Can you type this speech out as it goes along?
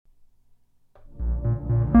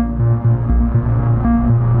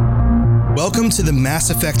Welcome to the Mass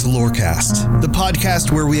Effect Lorecast, the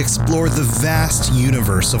podcast where we explore the vast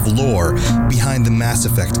universe of lore behind the Mass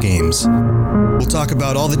Effect games. We'll talk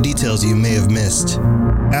about all the details you may have missed,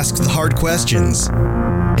 ask the hard questions,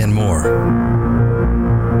 and more.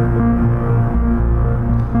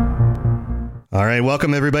 All right,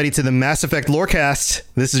 welcome everybody to the Mass Effect Lorecast.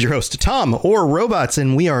 This is your host, Tom, or Robots,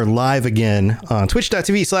 and we are live again on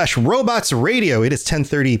twitch.tv/robotsradio. It is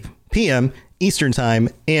 10:30 p.m. Eastern Time,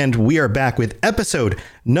 and we are back with episode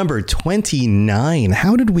number 29.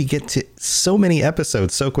 How did we get to so many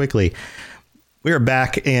episodes so quickly? We are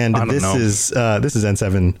back, and this is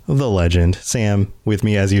N7, the legend. Sam with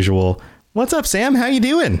me as usual. What's up, Sam? How you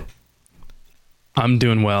doing? I'm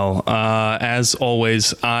doing well. As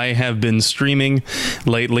always, I have been streaming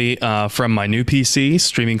lately from my new PC,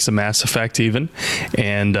 streaming some Mass Effect even.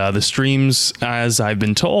 And the streams, as I've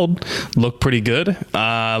been told, look pretty good.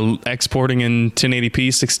 Exporting in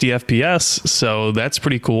 1080p, 60 FPS. So that's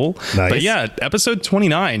pretty cool. Nice. But yeah, episode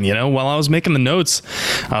 29, while I was making the notes,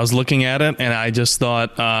 I was looking at it and I just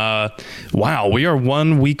thought, wow, we are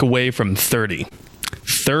 1 week away from 30.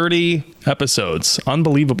 30 episodes.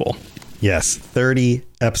 Unbelievable. Yes, 30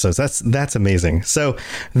 episodes. That's amazing. So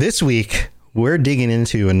this week we're digging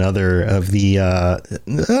into another of the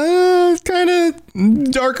kind of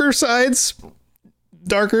darker sides.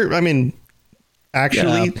 Darker. I mean,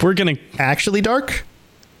 actually, we're gonna actually dark,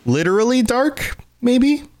 literally dark,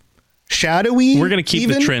 maybe shadowy. We're gonna keep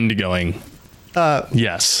the trend going.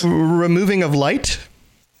 Yes, removing of light.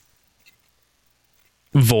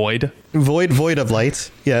 Void of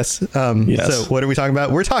light. Yes. Yes. So what are we talking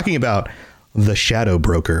about? We're talking about the Shadow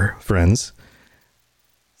Broker, friends.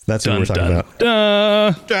 That's what we're talking about.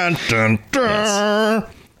 Dun, dun, dun. Yes.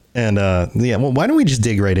 And well, why don't we just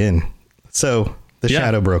dig right in? So the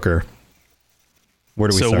Shadow Broker. Where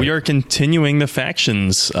do we start? We are continuing the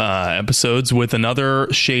factions episodes with another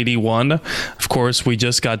shady one. Of course, we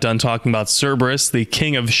just got done talking about Cerberus, the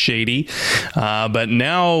king of shady. But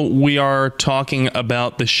now we are talking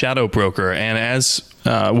about the Shadow Broker. And as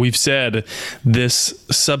we've said, this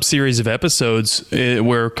sub-series of episodes,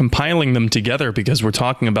 we're compiling them together because we're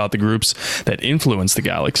talking about the groups that influence the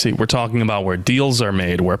galaxy. We're talking about where deals are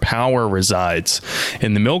made, where power resides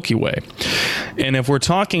in the Milky Way. And if we're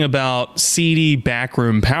talking about seedy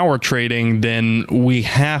backroom power trading, then we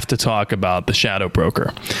have to talk about the Shadow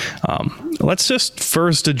Broker. Let's just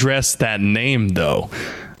first address that name, though.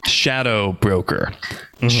 Shadow Broker.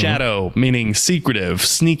 Mm-hmm. Shadow meaning secretive,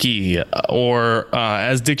 sneaky, or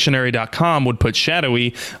as dictionary.com would put,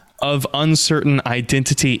 shadowy, of uncertain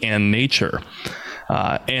identity and nature.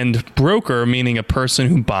 And broker meaning a person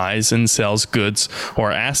who buys and sells goods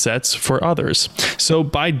or assets for others. So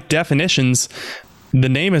by definitions, the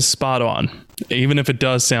name is spot on, even if it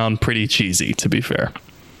does sound pretty cheesy, to be fair.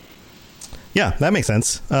 Yeah, that makes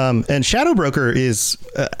sense. And Shadow Broker is,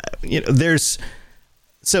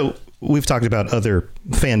 so we've talked about other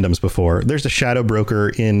fandoms before. There's a Shadow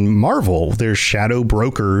Broker in Marvel. There's Shadow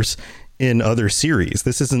Brokers in other series.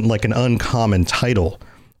 This isn't like an uncommon title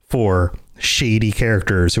for shady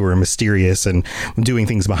characters who are mysterious and doing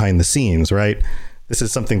things behind the scenes, right? This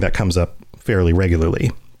is something that comes up fairly regularly.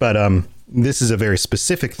 But this is a very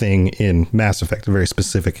specific thing in Mass Effect, a very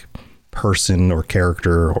specific person or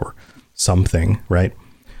character or something, right?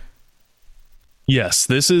 Yes,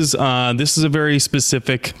 this is a very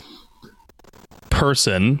specific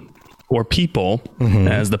person or people,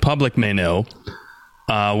 as the public may know.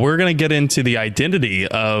 We're going to get into the identity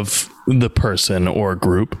of the person or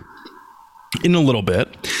group in a little bit,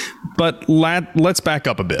 but let's back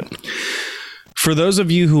up a bit. For those of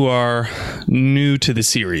you who are new to the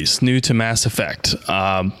series, new to Mass Effect,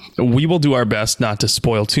 we will do our best not to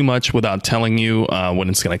spoil too much without telling you when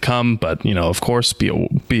it's going to come. But, of course,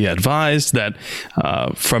 be advised that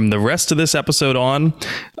from the rest of this episode on,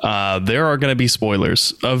 there are going to be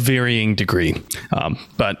spoilers of varying degree.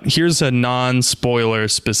 But here's a non-spoiler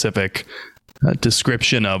specific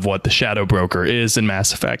description of what the Shadow Broker is in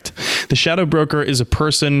Mass Effect. The Shadow Broker is a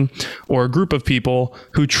person or a group of people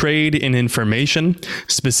who trade in information,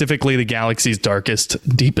 specifically the galaxy's darkest,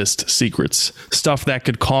 deepest secrets. Stuff that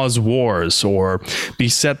could cause wars or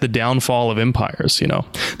beset the downfall of empires,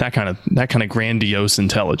 that kind of grandiose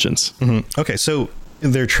intelligence. Mm-hmm. Okay, so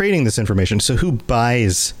they're trading this information. So who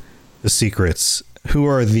buys the secrets? Who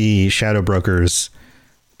are the Shadow Broker's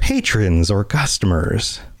patrons or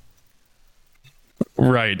customers?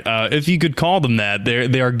 Right. If you could call them that,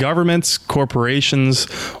 they are governments, corporations,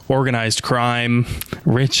 organized crime,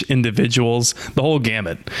 rich individuals, the whole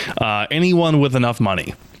gamut. Anyone with enough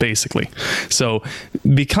money, basically. So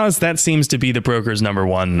because that seems to be the broker's number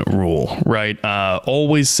one rule, right?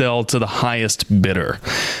 Always sell to the highest bidder.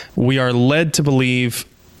 We are led to believe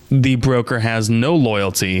the broker has no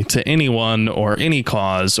loyalty to anyone or any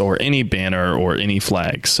cause or any banner or any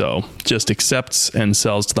flag. So just accepts and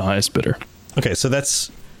sells to the highest bidder. Okay, so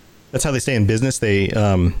that's how they stay in business. They,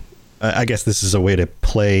 I guess this is a way to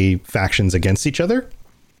play factions against each other.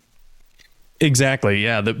 Exactly.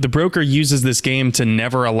 Yeah. The broker uses this game to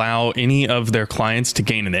never allow any of their clients to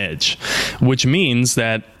gain an edge, which means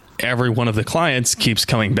that every one of the clients keeps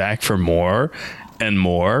coming back for more and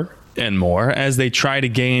more and more as they try to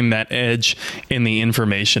gain that edge in the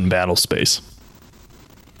information battle space.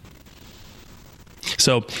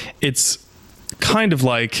 So it's kind of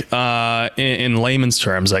like, in layman's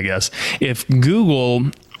terms, I guess, if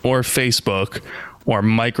Google or Facebook or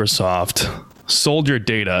Microsoft sold your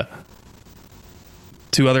data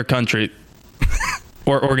to other country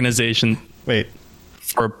or organization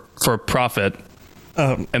for profit,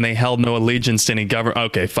 and they held no allegiance to any government.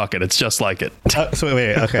 Okay, fuck it. It's just like it. So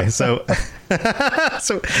wait. Okay, so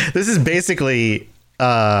so this is basically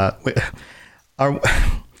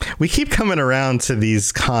we keep coming around to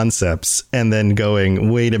these concepts and then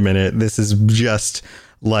going, wait a minute, this is just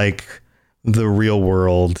like the real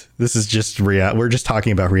world. This is just we're just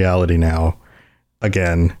talking about reality now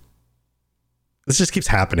again. This just keeps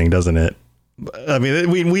happening, doesn't it? I mean,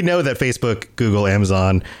 we know that Facebook, Google,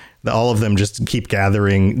 Amazon, all of them just keep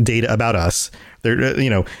gathering data about us.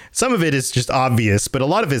 They're, some of it is just obvious, but a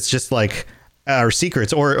lot of it's just like our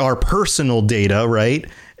secrets or our personal data, right?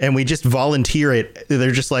 And we just volunteer it.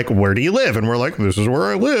 They're just like, where do you live? And we're like, this is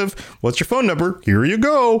where I live. What's your phone number? Here you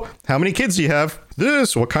go. How many kids do you have?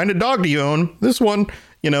 This. What kind of dog do you own? This one.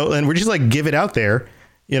 And we're just like, give it out there,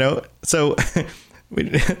 so we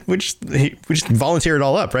just volunteer it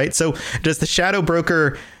all up, right? So does the shadow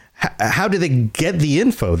broker, how do they get the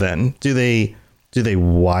info then? Do they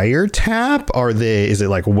wiretap? Is it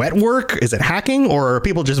like wet work? Is it hacking? Or are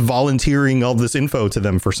people just volunteering all this info to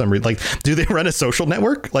them for some reason? Like, do they run a social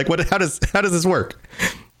network? Like, how does this work?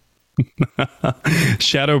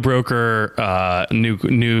 Shadow broker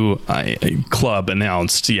new club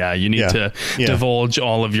announced. Yeah, you need to divulge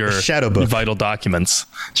all of your vital documents.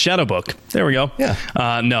 Shadow book. There we go. Yeah.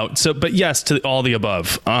 No. So, but yes to all the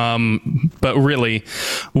above. But really,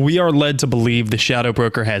 we are led to believe the shadow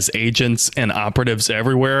broker has agents and operatives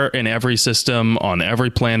everywhere in every system, on every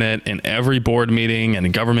planet, in every board meeting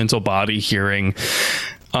and governmental body hearing.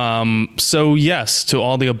 So yes, to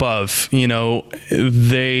all the above,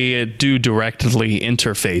 they do directly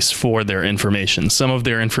interface for their information. Some of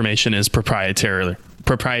their information is proprietary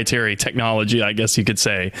technology, I guess you could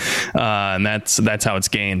say, and that's how it's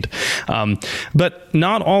gained. But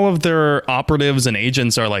not all of their operatives and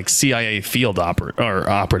agents are like CIA field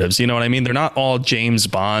operatives. You know what I mean? They're not all James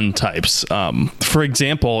Bond types. For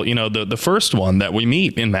example, the first one that we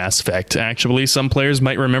meet in Mass Effect, actually, some players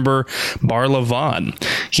might remember Barla Von.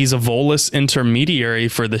 He's a Volus intermediary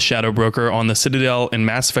for the Shadow Broker on the Citadel in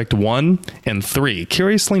Mass Effect 1 and 3.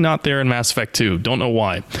 Curiously, not there in Mass Effect 2. Don't know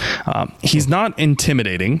why. He's not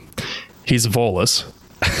intimidating. He's Volus.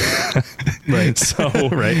 Right. So,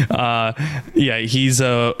 right. He's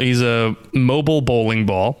a mobile bowling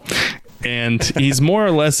ball, and he's more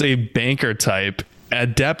or less a banker type,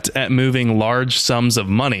 adept at moving large sums of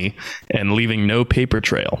money and leaving no paper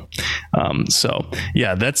trail.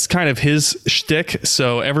 That's kind of his shtick.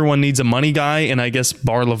 So everyone needs a money guy, and I guess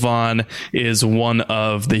Barla Von is one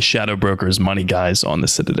of the shadow broker's money guys on the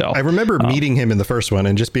Citadel. I remember meeting him in the first one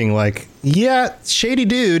and just being like, yeah, shady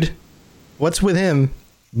dude. What's with him?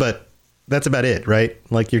 But that's about it, right?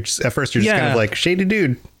 Like at first you're just kind of like, shady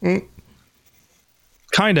dude.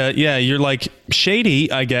 Kinda, yeah. You're like shady,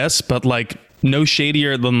 I guess, but like no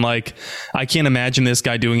shadier than like, I can't imagine this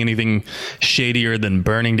guy doing anything shadier than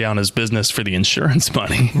burning down his business for the insurance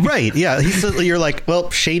money. Right. Yeah. You're like, well,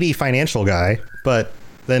 shady financial guy, but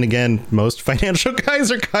then again, most financial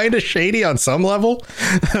guys are kind of shady on some level.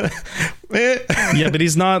 Yeah, but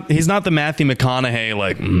he's not the Matthew McConaughey,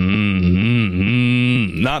 like,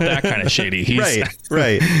 not that kind of shady. He's,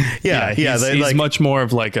 right. Yeah. He's much more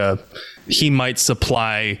of like he might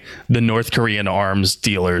supply the North Korean arms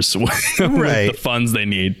dealers with the funds they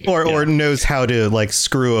need. Or knows how to like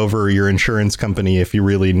screw over your insurance company if you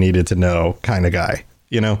really needed to know kind of guy,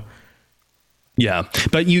 Yeah,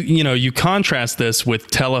 but you contrast this with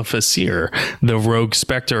Telefasir, the rogue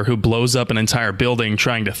specter who blows up an entire building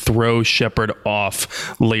trying to throw Shepard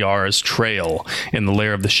off Liara's trail in the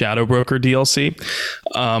Lair of the Shadow Broker DLC.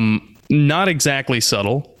 Not exactly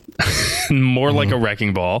subtle, more like a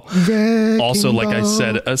wrecking ball. Also, like I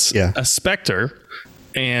said, a specter.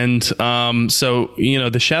 And so,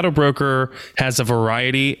 the Shadow Broker has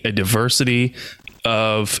a diversity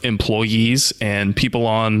of employees and people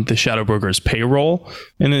on the Shadow Broker's payroll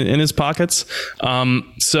in his pockets.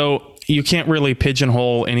 So you can't really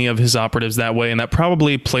pigeonhole any of his operatives that way. And that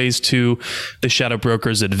probably plays to the Shadow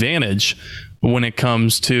Broker's advantage when it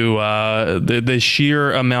comes to the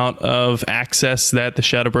sheer amount of access that the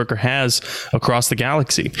Shadow Broker has across the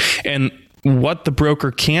galaxy. And what the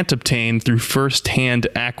broker can't obtain through first-hand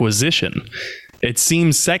acquisition. It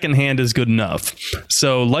seems secondhand is good enough.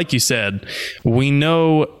 So, like you said, we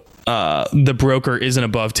know the broker isn't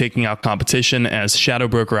above taking out competition, as Shadow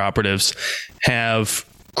Broker operatives have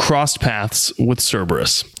crossed paths with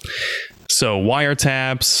Cerberus. So,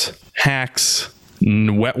 wiretaps, hacks,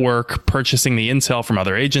 wet work, purchasing the intel from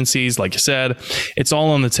other agencies, like you said, it's all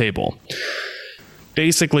on the table.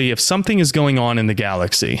 Basically, if something is going on in the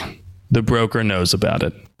galaxy, the broker knows about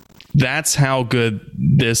it. That's how good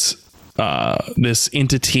this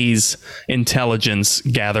entity's intelligence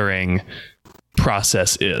gathering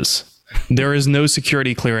process is. There is no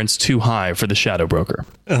security clearance too high for the Shadow Broker.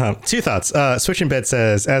 Two thoughts. Switch in Bed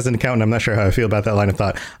says, as an accountant, I'm not sure how I feel about that line of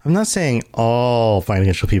thought. I'm not saying all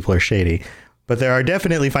financial people are shady, but there are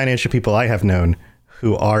definitely financial people I have known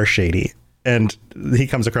who are shady. And he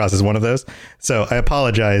comes across as one of those. So I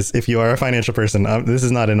apologize if you are a financial person. This is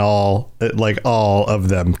not an all of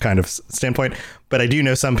them kind of standpoint. But I do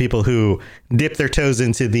know some people who dip their toes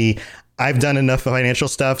into the I've done enough financial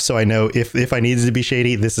stuff, so I know if I needed to be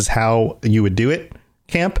shady, this is how you would do it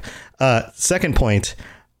camp. Second point,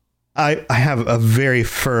 I have a very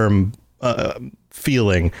firm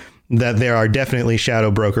feeling that there are definitely Shadow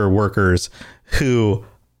Broker workers who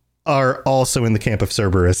are also in the camp of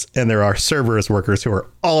Cerberus, and there are Cerberus workers who are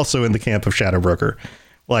also in the camp of Shadow Broker.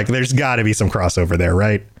 Like, there's got to be some crossover there,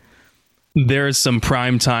 right? There is some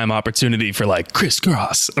prime time opportunity for like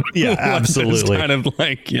crisscross. Yeah, absolutely. Kind of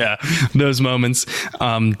like, those moments.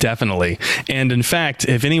 Definitely. And in fact,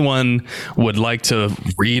 if anyone would like to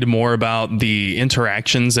read more about the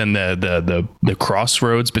interactions and the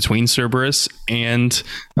crossroads between Cerberus and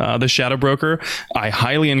the Shadow Broker, I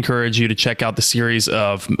highly encourage you to check out the series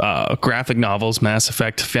of graphic novels, Mass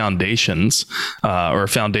Effect Foundations, or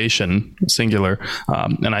Foundation singular.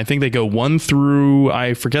 And I think they go 1 through,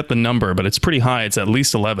 I forget the number, but it's pretty high. It's at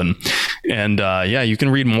least 11. And you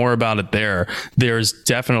can read more about it there. There's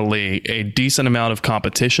definitely a decent amount of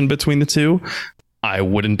competition between the two. I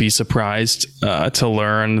wouldn't be surprised to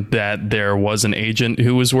learn that there was an agent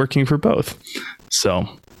who was working for both. So,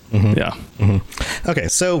 yeah. Mm-hmm. Okay,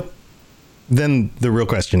 so then the real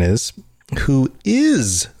question is, who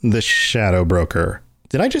is the Shadow Broker?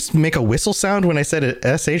 Did I just make a whistle sound when I said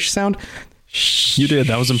an SH sound? You did.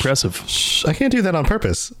 That was impressive. I can't do that on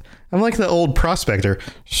purpose. I'm like the old prospector.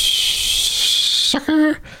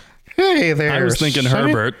 Sucker. Hey there. I was thinking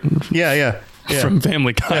Herbert. Yeah. From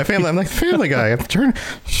Family Guy. Yeah, I'm like Family Guy. I'm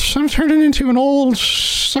turning into an old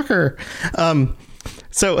sucker.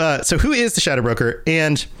 So who is the Shadow Broker?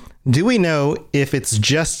 And do we know if it's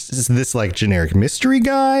just this like generic mystery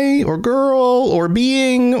guy or girl or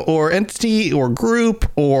being or entity or group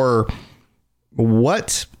or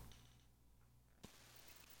what?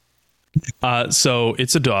 So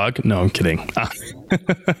it's a dog. No, I'm kidding.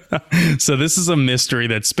 So this is a mystery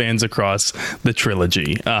that spans across the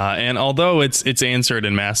trilogy. And although it's answered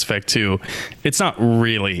in Mass Effect 2, it's not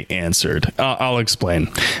really answered. I'll explain.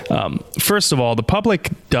 First of all, the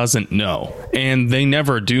public doesn't know, and they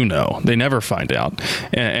never do know. They never find out.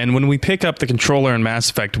 And when we pick up the controller in Mass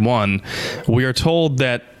Effect 1, we are told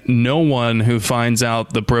that no one who finds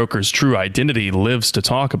out the broker's true identity lives to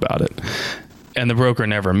talk about it. And the broker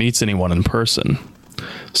never meets anyone in person.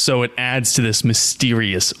 So it adds to this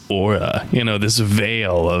mysterious aura, this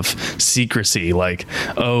veil of secrecy. Like,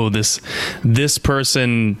 oh, this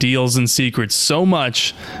person deals in secrets so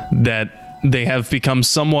much that they have become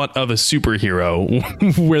somewhat of a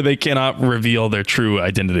superhero where they cannot reveal their true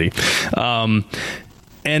identity.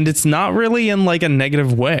 And it's not really in like a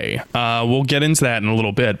negative way. We'll get into that in a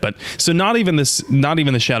little bit. But so not even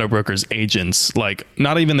the Shadow Broker's agents, like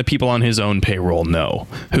not even the people on his own payroll know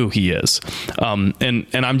who he is. And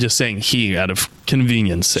I'm just saying he out of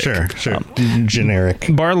convenience sake. Sure. Generic.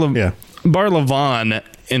 Bar Levon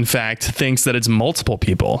in fact, thinks that it's multiple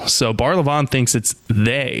people. So Bar-Levan thinks it's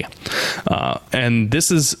they. And this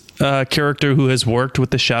is a character who has worked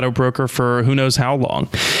with the Shadow Broker for who knows how long.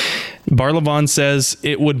 Bar-Levan says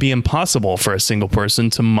it would be impossible for a single person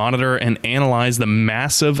to monitor and analyze the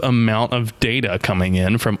massive amount of data coming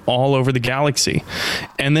in from all over the galaxy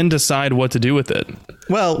and then decide what to do with it.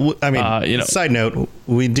 Well, I mean, side note,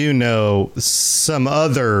 we do know some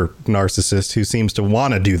other narcissist who seems to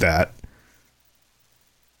want to do that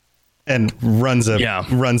and runs a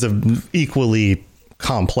equally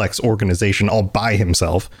complex organization all by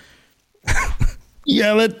himself.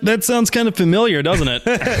 Yeah, that sounds kind of familiar, doesn't it?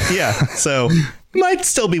 Yeah, so might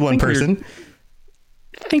still be one person.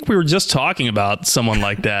 I think we were just talking about someone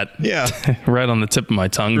like that. Yeah. Right on the tip of my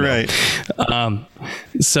tongue. Right.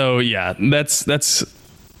 So, yeah, that's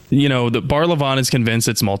the Bar-Levan is convinced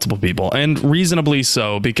it's multiple people, and reasonably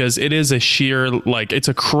so, because it is a sheer, it's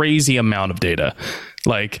a crazy amount of data.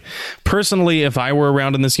 Personally, if I were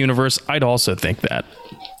around in this universe, I'd also think that.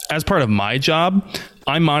 As part of my job,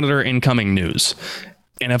 I monitor incoming news.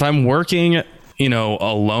 And if I'm working,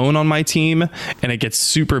 alone on my team and it gets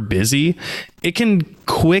super busy, it can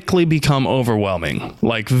quickly become overwhelming,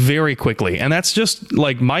 very quickly. And that's just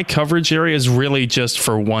my coverage area is really just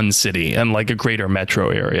for one city and a greater metro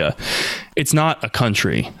area. It's not a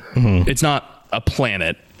country. Mm-hmm. It's not a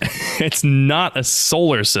planet. It's not a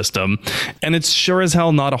solar system, and it's sure as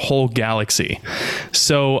hell not a whole galaxy.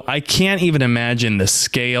 So I can't even imagine the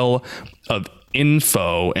scale of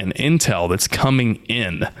info and intel that's coming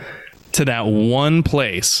in to that one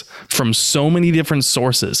place from so many different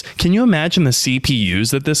sources. Can you imagine the CPUs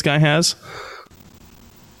that this guy has?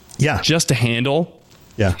 Yeah. Just to handle?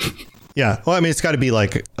 Yeah. Yeah. Well, I mean, it's got to be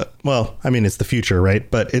it's the future, right?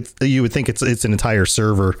 But you would think it's an entire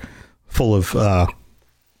server full of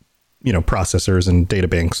processors and data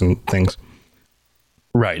banks and things.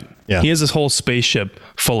 Right. Yeah. He has this whole spaceship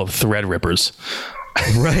full of Threadrippers.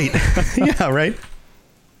 Right. Yeah. Right.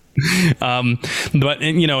 But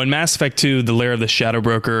in Mass Effect 2, the Lair of the Shadow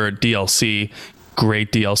Broker DLC,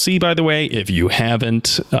 great DLC, by the way. If you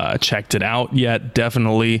haven't checked it out yet,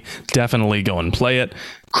 definitely go and play it.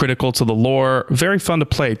 Critical to the lore, very fun to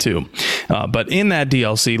play too. But in that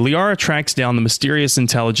DLC, Liara tracks down the mysterious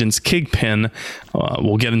intelligence Kingpin.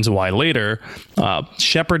 We'll get into why later.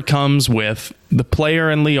 Shepard comes with the player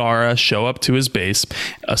and Liara show up to his base,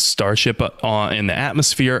 a starship in the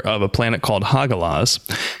atmosphere of a planet called Hagalaz,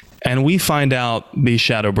 and we find out the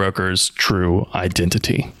Shadow Broker's true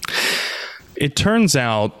identity. It turns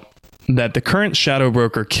out that the current Shadow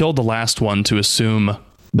Broker killed the last one to assume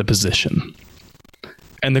the position.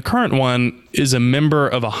 And the current one is a member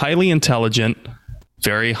of a highly intelligent,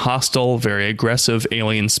 very hostile, very aggressive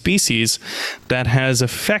alien species that has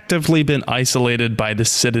effectively been isolated by the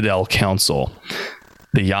Citadel Council,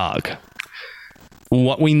 the Yogg.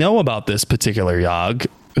 What we know about this particular Yogg,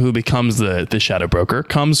 who becomes the Shadow Broker,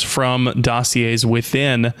 comes from dossiers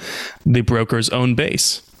within the Broker's own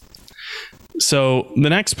base. So the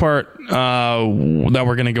next part that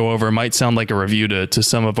we're going to go over might sound like a review to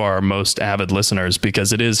some of our most avid listeners,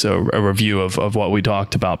 because it is a review of what we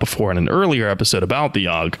talked about before in an earlier episode about the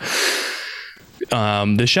Yogg.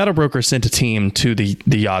 The Shadow Broker sent a team to the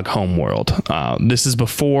Yogg homeworld. This is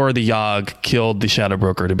before the Yogg killed the Shadow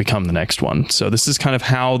Broker to become the next one. So this is kind of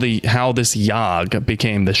how this Yogg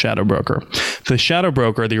became the Shadow Broker. The Shadow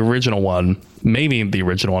Broker, the original one, maybe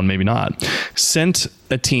not, sent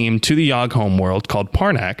a team to the Yogg homeworld called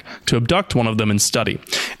Parnack to abduct one of them and study.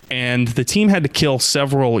 And the team had to kill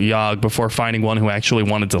several Yogg before finding one who actually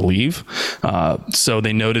wanted to leave. So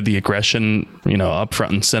they noted the aggression, up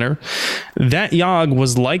front and center. That Yogg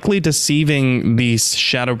was likely deceiving the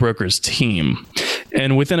Shadow Broker's team.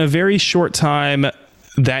 And within a very short time,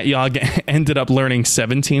 that Yogg ended up learning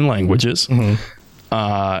 17 languages. Mm-hmm.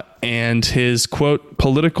 And his, quote,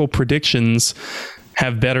 political predictions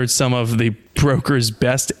have bettered some of the Broker's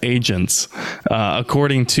best agents,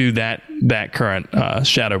 according to that current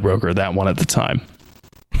Shadow Broker, that one at the time.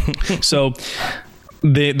 So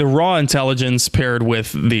the raw intelligence paired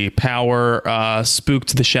with the power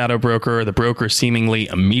spooked the Shadow Broker. The Broker seemingly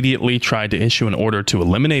immediately tried to issue an order to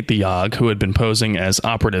eliminate the Yogg, who had been posing as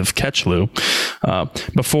Operative Ketchlu,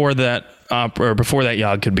 before that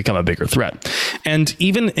Yogg could become a bigger threat. And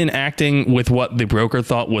even in acting with what the Broker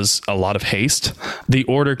thought was a lot of haste, the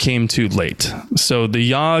order came too late. So the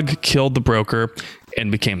Yogg killed the Broker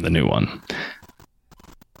and became the new one.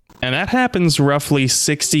 And that happens roughly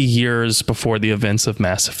 60 years before the events of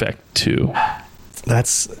Mass Effect 2. I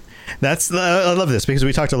love this because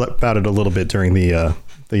we talked about it a little bit during the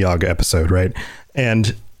Yogg episode, right?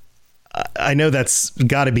 And I know that's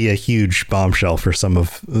got to be a huge bombshell for some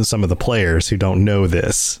of the players who don't know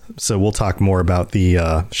this. So we'll talk more about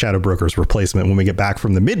the Shadow Broker's replacement when we get back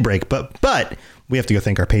from the mid break. But we have to go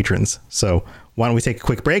thank our patrons. So why don't we take a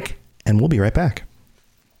quick break and we'll be right back.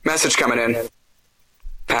 Message coming in.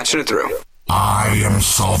 Patching it through. I am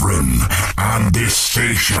sovereign, and this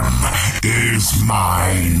station is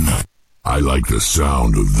mine. I like the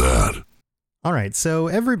sound of that. All right, so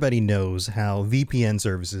everybody knows how VPN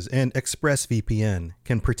services and ExpressVPN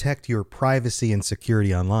can protect your privacy and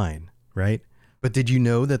security online, right? But did you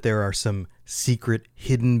know that there are some secret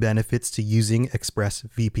hidden benefits to using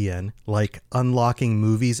ExpressVPN, like unlocking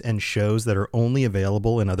movies and shows that are only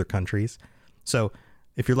available in other countries? So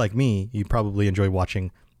if you're like me, you probably enjoy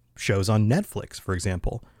watching shows on Netflix, for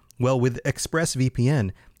example. Well, with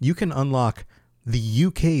ExpressVPN, you can unlock the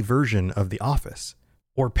UK version of The Office,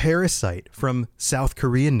 or Parasite from South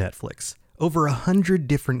Korean Netflix. Over 100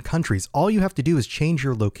 different countries. All you have to do is change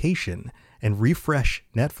your location and refresh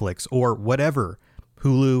Netflix or whatever,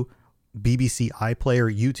 Hulu, BBC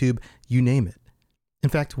iPlayer, YouTube, you name it. In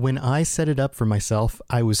fact, when I set it up for myself,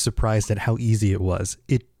 I was surprised at how easy it was.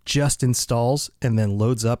 It just installs and then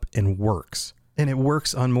loads up and works. And it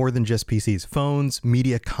works on more than just PCs, phones,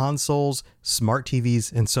 media consoles, smart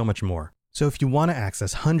TVs, and so much more. So if you want to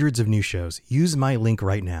access hundreds of new shows, use my link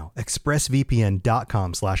right now,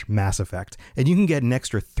 expressvpn.com/Mass Effect, and you can get an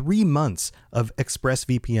extra 3 months of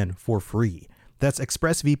ExpressVPN for free. That's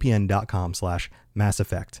expressvpn.com/Mass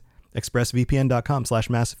Effect.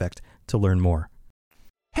 expressvpn.com/Mass Effect to learn more.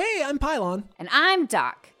 Hey, I'm Pylon. And I'm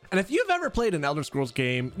Doc. And if you've ever played an Elder Scrolls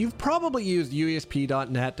game, you've probably used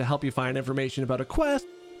UESP.net to help you find information about a quest,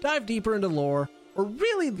 dive deeper into lore, or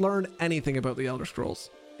really learn anything about the Elder Scrolls.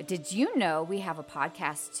 But did you know we have a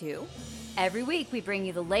podcast too? Every week we bring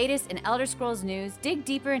you the latest in Elder Scrolls news, dig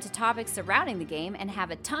deeper into topics surrounding the game, and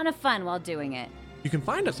have a ton of fun while doing it. You can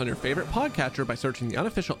find us on your favorite podcatcher by searching the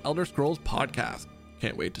unofficial Elder Scrolls podcast.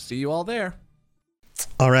 Can't wait to see you all there.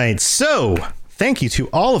 All right, so thank you to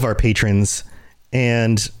all of our patrons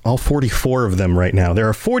and all 44 of them right now. There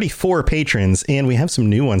are 44 patrons, and we have some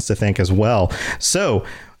new ones to thank as well. So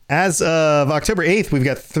as of October 8th, we've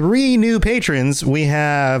got 3 new patrons. We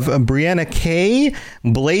have Brianna K,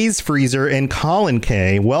 Blaze Freezer, and Colin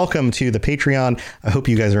K. Welcome to the Patreon. I hope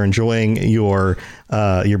you guys are enjoying your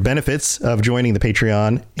benefits of joining the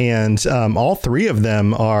Patreon. And all 3 of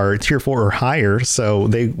them are tier 4 or higher, so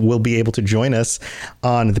they will be able to join us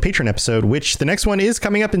on the Patreon episode, which the next one is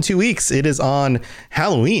coming up in 2 weeks. It is on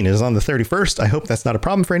Halloween. It is on the 31st. I hope that's not a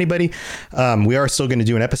problem for anybody. We are still going to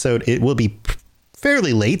do an episode. It will be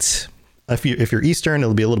fairly late. If you're Eastern,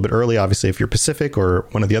 it'll be a little bit early, obviously, if you're Pacific or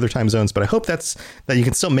one of the other time zones. But I hope that you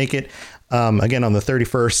can still make it again on the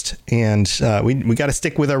 31st. And we got to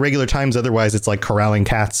stick with our regular times. Otherwise, it's like corralling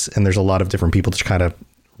cats. And there's a lot of different people to kind of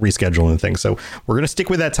reschedule and things. So we're going to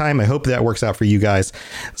stick with that time. I hope that works out for you guys.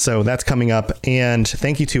 So that's coming up. And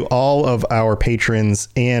thank you to all of our patrons.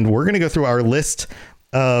 And we're going to go through our list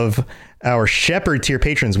of our Shepherd tier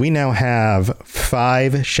patrons. We now have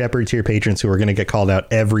 5 Shepherd tier patrons who are going to get called out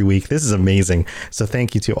every week. This is amazing. So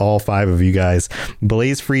thank you to all 5 of you guys.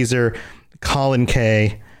 Blaze Freezer, Colin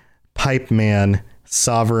K, Pipe Man,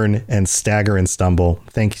 Sovereign, and Stagger and Stumble.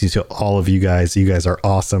 Thank you to all of you guys. You guys are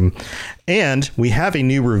awesome. And we have a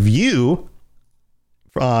new review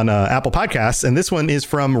on Apple Podcasts, and this one is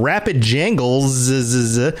from Rapid Jangles,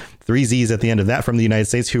 3 Z's at the end of that, from the United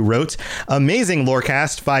States, who wrote, "Amazing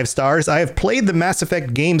Lorecast, 5 stars. I have played the Mass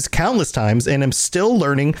Effect games countless times and am still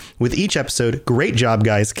learning with each episode. Great job,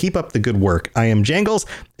 guys. Keep up the good work. I am Jangles,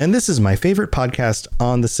 and this is my favorite podcast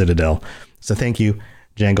on the Citadel." So thank you,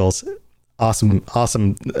 Jangles. Awesome.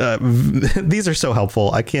 These are so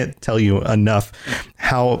helpful. I can't tell you enough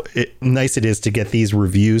how nice it is to get these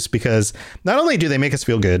reviews, because not only do they make us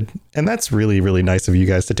feel good, and that's really, really nice of you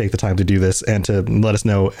guys to take the time to do this and to let us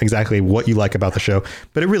know exactly what you like about the show,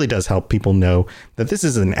 but it really does help people know that this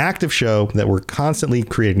is an active show, that we're constantly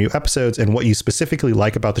creating new episodes, and what you specifically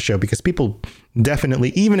like about the show, because people definitely,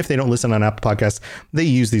 even if they don't listen on Apple Podcasts, they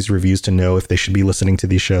use these reviews to know if they should be listening to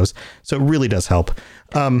these shows. So it really does help.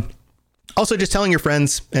 Also, just telling your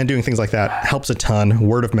friends and doing things like that helps a ton.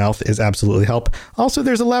 Word of mouth is absolutely help. Also,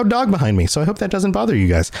 there's a loud dog behind me, so I hope that doesn't bother you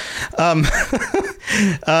guys.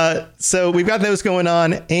 So we've got those going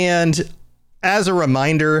on. And as a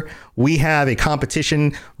reminder, we have a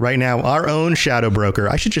competition right now. Our own Shadow Broker,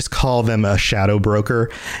 I should just call them a Shadow Broker,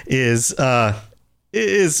 is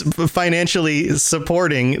financially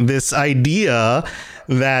supporting this idea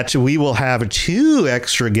that we will have 2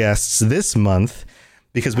 extra guests this month,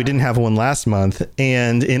 because we didn't have one last month.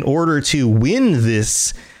 And in order to win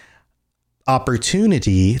this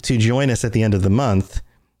opportunity to join us at the end of the month,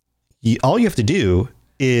 all you have to do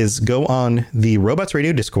is go on the Robots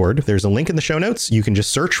Radio Discord. There's a link in the show notes. You can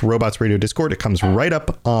just search Robots Radio Discord. It comes right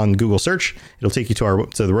up on Google search. It'll take you to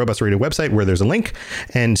the Robots Radio website where there's a link,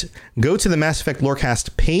 and go to the Mass Effect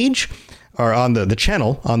Lorecast page or on the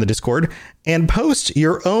channel on the Discord and post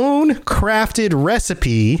your own crafted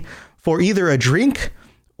recipe for either a drink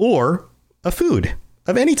or a food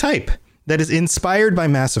of any type that is inspired by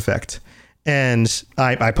Mass Effect. And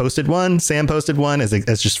I posted one, Sam posted one as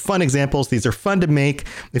just fun examples. These are fun to make.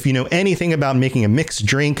 If you know anything about making a mixed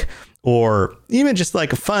drink, or even just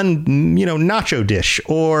like a fun, nacho dish,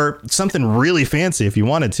 or something really fancy if you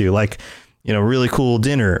wanted to, like, really cool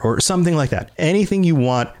dinner or something like that. Anything you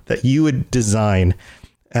want that you would design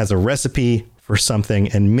as a recipe for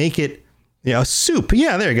something and make it, soup.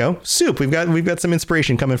 Yeah, there you go. Soup. We've got some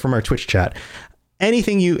inspiration coming from our Twitch chat.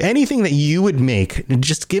 Anything that you would make,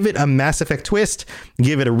 just give it a Mass Effect twist,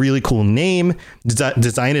 give it a really cool name,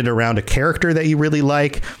 design it around a character that you really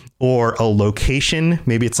like, or a location.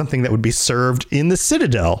 Maybe it's something that would be served in the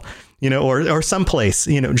Citadel, or someplace,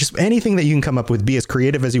 just anything that you can come up with. Be as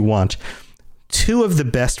creative as you want. 2 of the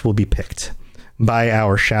best will be picked by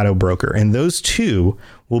our Shadow Broker, and those 2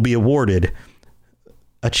 will be awarded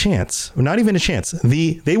a chance, or not even a chance.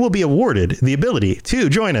 They will be awarded the ability to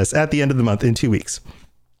join us at the end of the month in 2 weeks.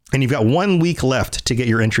 And you've got 1 week left to get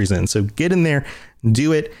your entries in. So get in there,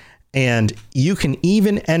 do it. And you can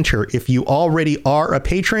even enter if you already are a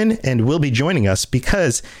patron and will be joining us,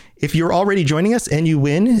 because if you're already joining us and you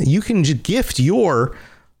win, you can just gift yours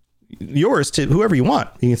to whoever you want.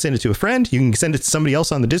 You can send it to a friend. You can send it to somebody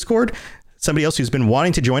else on the Discord. Somebody else who's been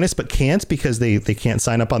wanting to join us but can't because they can't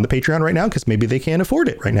sign up on the Patreon right now because maybe they can't afford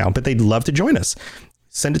it right now, but they'd love to join us.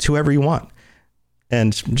 Send it to whoever you want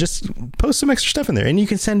and just post some extra stuff in there. And you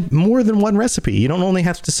can send more than 1 recipe. You don't only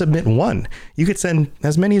have to submit 1. You could send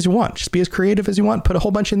as many as you want. Just be as creative as you want. Put a whole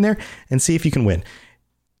bunch in there and see if you can win.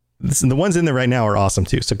 The ones in there right now are awesome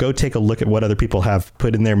too. So go take a look at what other people have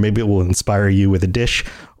put in there. Maybe it will inspire you with a dish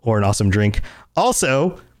or an awesome drink.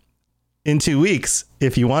 Also, in 2 weeks,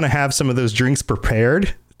 if you want to have some of those drinks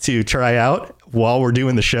prepared to try out while we're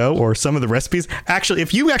doing the show, or some of the recipes, actually,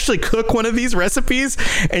 if you actually cook one of these recipes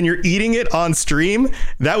and you're eating it on stream,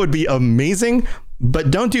 that would be amazing.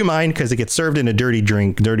 But don't do mine because it gets served in a dirty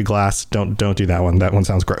glass. Don't do that one. That one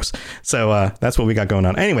sounds gross. So that's what we got going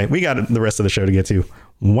on. Anyway, we got the rest of the show to get to.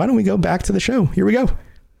 Why don't we go back to the show? Here we go.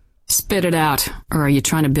 Spit it out, or are you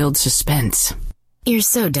trying to build suspense? You're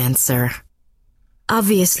so dense, sir.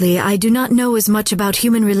 Obviously, I do not know as much about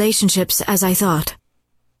human relationships as I thought.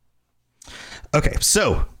 Okay,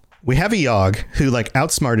 so we have a Yogg who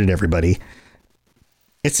outsmarted everybody.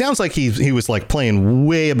 It sounds like he was playing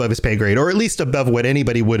way above his pay grade, or at least above what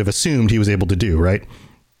anybody would have assumed he was able to do, right?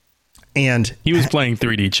 And he was playing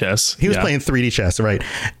 3D chess. He was playing 3D chess, right?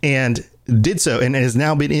 And did so, and has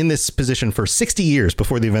now been in this position for 60 years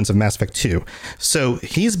before the events of Mass Effect 2. So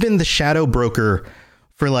he's been the Shadow Broker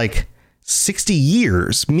for 60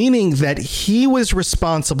 years, meaning that he was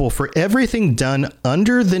responsible for everything done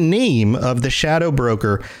under the name of the Shadow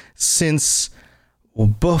Broker since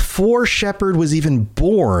before Shepard was even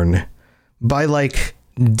born, by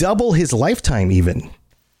double his lifetime even,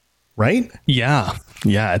 right? Yeah,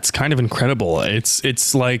 it's kind of incredible.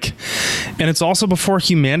 It's like, and it's also before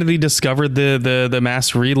humanity discovered the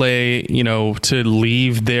mass relay, to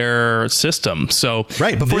leave their system. So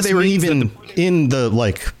right, before they were even in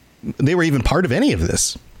they were even part of any of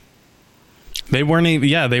this. They weren't even,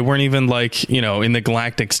 in the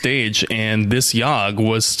galactic stage, and this Yogg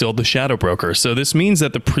was still the Shadow Broker. So this means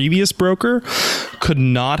that the previous broker could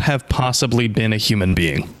not have possibly been a human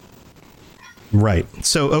being. Right.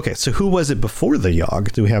 So who was it before the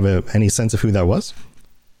Yogg? Do we have any sense of who that was?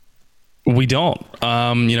 We don't.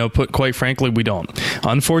 Quite frankly, we don't.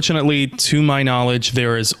 Unfortunately, to my knowledge,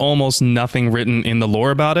 there is almost nothing written in the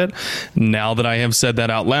lore about it. Now that I have said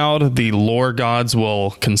that out loud, the lore gods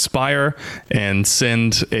will conspire and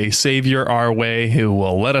send a savior our way who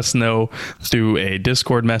will let us know through a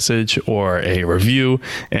Discord message or a review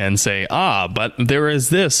and say, but there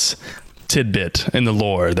is this tidbit in the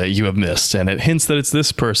lore that you have missed, and it hints that it's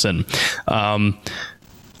this person.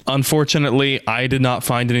 Unfortunately, I did not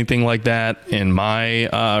find anything like that in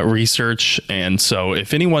my research. And so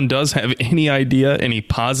if anyone does have any idea, any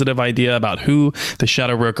positive idea about who the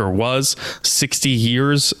Shadow Broker was 60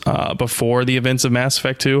 years before the events of Mass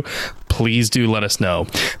Effect 2, please do let us know.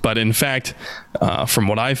 But in fact, from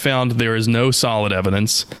what I found, there is no solid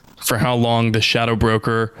evidence for how long the Shadow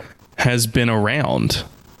Broker has been around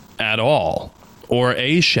at all, or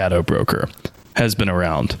a Shadow Broker. has been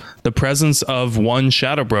around. The presence of one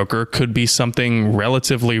shadow broker could be something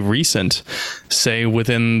relatively recent, say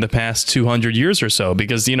within the past 200 years or so,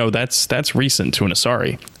 because, you know, that's recent to an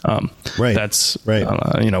Asari. Right. That's right.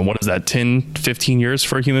 You know, what is that, 10, 15 years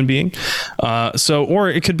for a human being? Or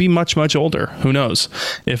it could be much, much older. Who knows?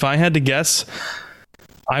 If I had to guess,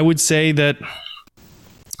 I would say that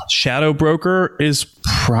Shadow Broker is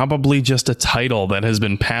probably just a title that has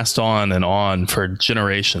been passed on and on for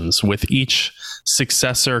generations, with each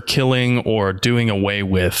successor killing or doing away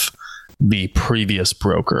with the previous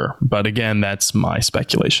broker. But again, that's my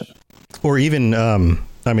speculation. Or even,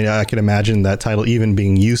 I mean, I can imagine that title even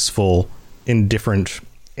being useful in different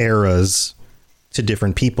eras to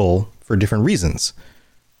different people for different reasons.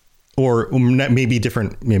 Or maybe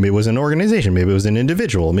different, maybe it was an organization, maybe it was an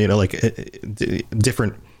individual, you know, like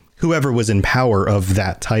different, whoever was in power of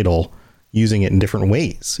that title using it in different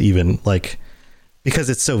ways, even, like, because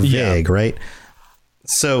it's so vague, right?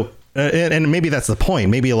 So, and maybe that's the point.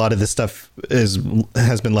 Maybe a lot of this stuff has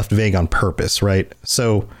been left vague on purpose, right?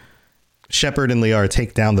 So Shepard and Liara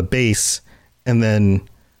take down the base, and then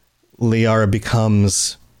Liara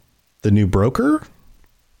becomes the new broker.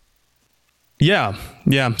 Yeah.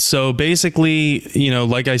 So basically, you know,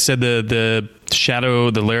 like I said, the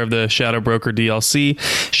Lair of the Shadow Broker DLC,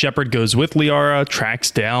 Shepard goes with Liara,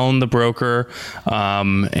 tracks down the broker,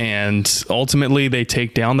 and ultimately they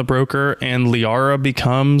take down the broker, and Liara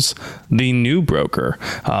becomes the new broker.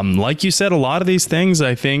 Like you said, a lot of these things,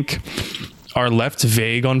 I think, are left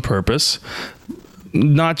vague on purpose.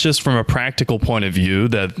 Not just from a practical point of view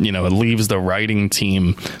that, you know, it leaves the writing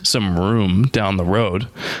team some room down the road,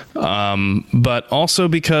 but also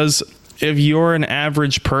because if you're an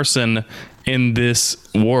average person in this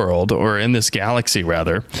world, or in this galaxy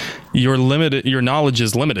rather, your knowledge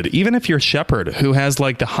is limited. Even if you're Shepard, who has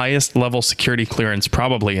like the highest level security clearance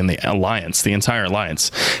probably in the Alliance, the entire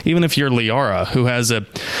Alliance, even if you're Liara, who has a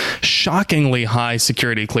shockingly high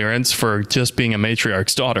security clearance for just being a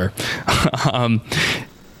matriarch's daughter,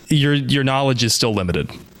 your knowledge is still limited.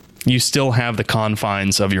 You still have the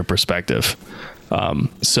confines of your perspective.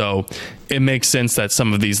 So it makes sense that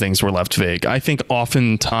some of these things were left vague. I think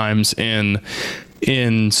oftentimes in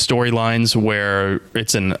storylines where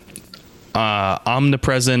it's an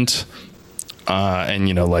omnipresent and,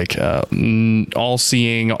 you know, like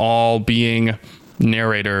all-seeing, all-being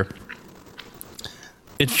narrator,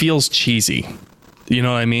 it feels cheesy. You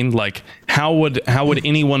know what I mean? Like, how would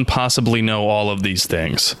anyone possibly know all of these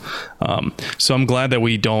things? So I'm glad that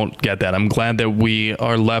we don't get that. I'm glad that we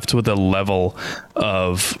are left with a level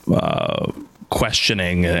of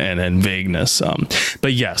questioning and vagueness.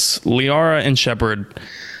 But yes, Liara and Shepard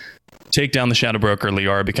take down the Shadow Broker.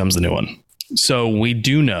 Liara becomes the new one. So we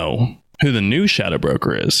do know who the new Shadow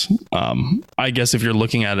Broker is. I guess if you're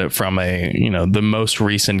looking at it from a, you know, the most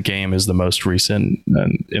recent game is the most recent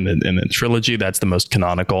in the trilogy, that's the most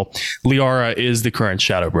canonical. Liara is the current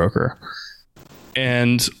Shadow Broker.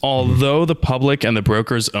 And although the public and the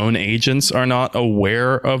broker's own agents are not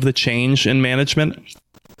aware of the change in management,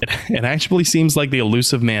 it actually seems like the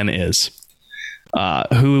Elusive Man is,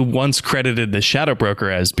 who once credited the Shadow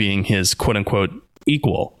Broker as being his quote unquote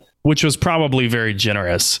equal, which was probably very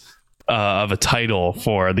generous of a title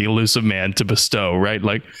for the Elusive Man to bestow, right?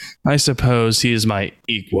 Like, I suppose he is my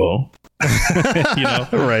equal. You know?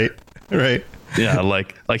 Right. Yeah,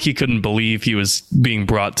 like he couldn't believe he was being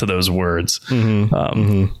brought to those words.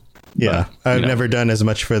 Yeah, but, I've never done as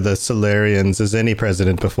much for the Solarians as any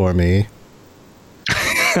president before me.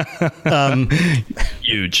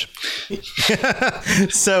 Huge.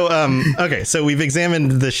 So, okay, so we've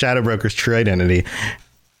examined the Shadow Broker's true identity.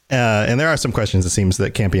 And there are some questions, it seems,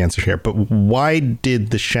 that can't be answered here. But why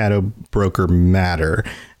did the Shadow Broker matter?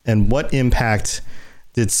 And what impact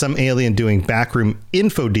did some alien doing backroom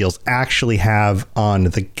info deals actually have on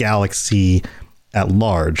the galaxy at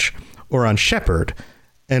large, or on Shepard?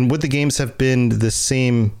 And would the games have been the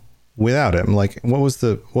same without him? Like, what was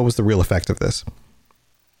the real effect of this?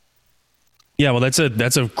 Yeah, well, that's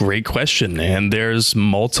a great question, and there's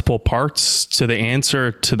multiple parts to the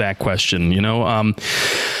answer to that question. You know,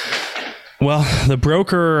 well, the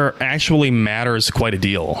broker actually matters quite a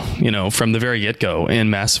deal, you know, from the very get-go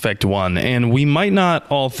in Mass Effect 1. And we might not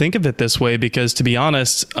all think of it this way because, to be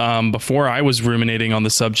honest, before I was ruminating on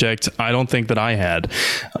the subject, I don't think that I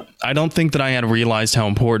had realized how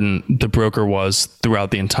important the broker was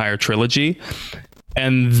throughout the entire trilogy.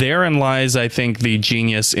 And therein lies, I think, the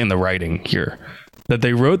genius in the writing here, that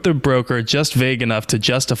they wrote the broker just vague enough to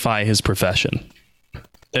justify his profession,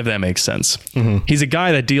 if that makes sense. He's a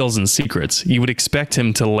guy that deals in secrets. You would expect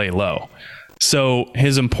him to lay low. So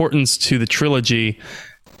his importance to the trilogy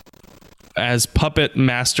as puppet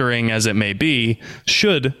mastering as it may be,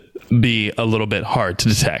 should be a little bit hard to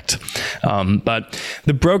detect. But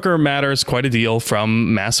the broker matters quite a deal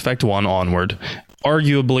from Mass Effect 1 onward,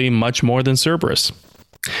 arguably much more than Cerberus.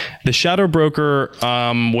 The Shadow Broker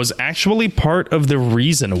was actually part of the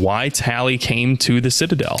reason why Tali came to the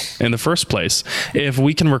Citadel in the first place. If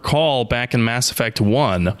we can recall back in Mass Effect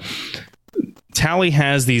 1, Tali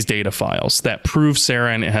has these data files that prove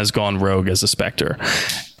Saren has gone rogue as a Spectre.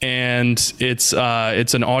 And it's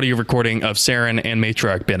an audio recording of Saren and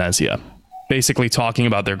Matriarch Benezia basically talking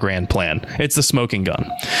about their grand plan. It's the smoking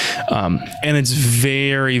gun. And it's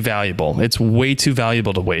very valuable. It's way too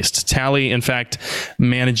valuable to waste. Tali, in fact,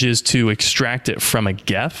 manages to extract it from a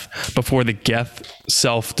Geth before the Geth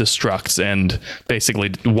self-destructs and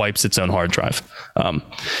basically wipes its own hard drive.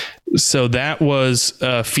 So that was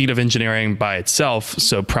a feat of engineering by itself.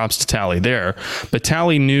 So props to Tali there. But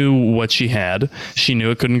Tali knew what she had. She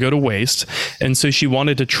knew it couldn't go to waste. And so she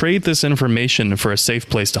wanted to trade this information for a safe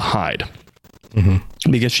place to hide.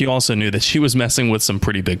 Because she also knew that she was messing with some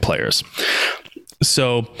pretty big players.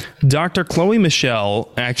 So Dr. Chloe Michelle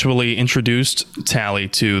actually introduced Tali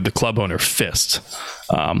to the club owner Fist.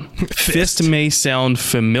 Fist may sound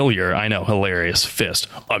familiar. I know, hilarious. Fist.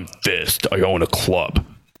 I'm Fist. I own a club.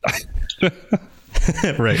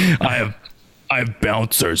 Right. I have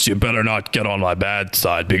bouncers. You better not get on my bad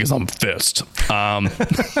side because I'm Fist.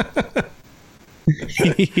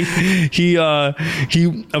 He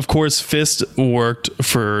of course, Fist worked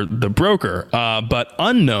for the broker, but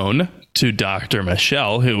unknown to Dr.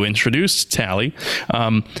 Michelle, who introduced Tali,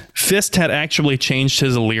 Fist had actually changed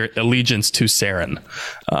his allegiance to Saren.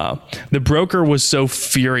 The broker was so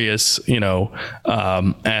furious, at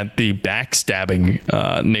the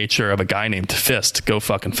backstabbing nature of a guy named Fist, go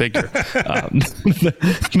fucking figure,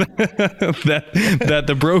 that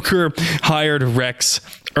the broker hired Rex,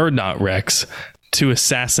 or not Rex, to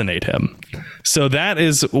assassinate him. So that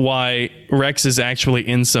is why Rex is actually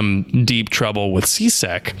in some deep trouble with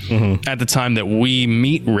C-Sec at the time that we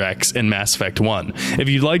meet Rex in Mass Effect 1. If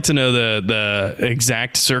you'd like to know the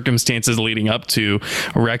exact circumstances leading up to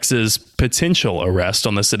Rex's potential arrest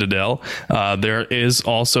on the Citadel, there is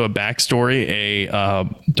also a backstory, a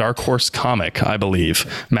Dark Horse comic, I believe,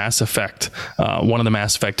 Mass Effect, one of the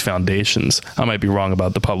Mass Effect Foundations. I might be wrong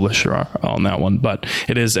about the publisher on that one, but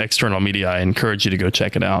it is external media. I encourage you to go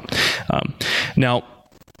check it out. Now,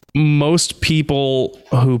 most people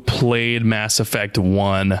who played Mass Effect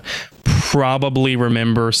 1 probably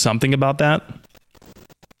remember something about that.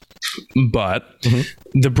 But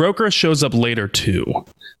the broker shows up later too,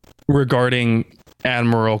 regarding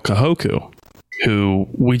Admiral Kahoku, who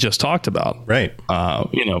we just talked about. Right.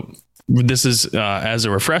 This is as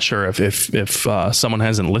a refresher, if someone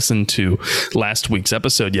hasn't listened to last week's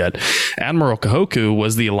episode yet, Admiral Kahoku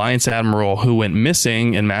was the Alliance admiral who went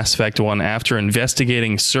missing in Mass Effect 1 after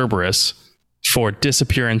investigating Cerberus for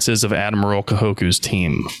disappearances of Admiral Kahoku's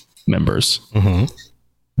team members.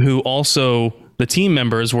 Who also, the team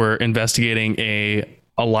members were investigating a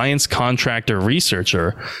Alliance contractor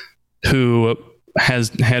researcher who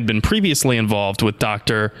had been previously involved with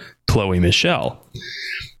Dr. Chloe Michelle.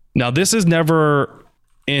 Now, this is never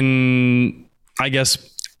enunciated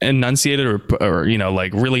or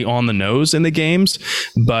really on the nose in the games,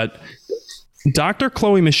 but Dr.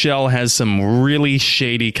 Chloe Michelle has some really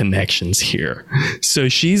shady connections here. So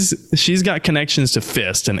she's got connections to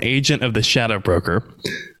Fist, an agent of the Shadow Broker,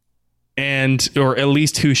 or at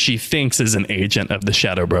least who she thinks is an agent of the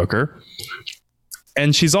Shadow Broker.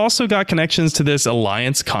 And she's also got connections to this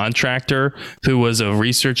Alliance contractor who was a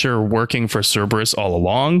researcher working for Cerberus all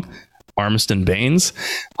along, Armiston Baines.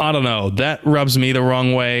 I don't know. That rubs me the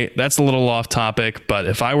wrong way. That's a little off topic, but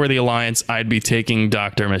if I were the Alliance, I'd be taking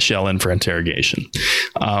Dr. Michelle in for interrogation.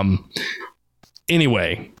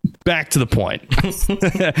 Anyway, back to the point.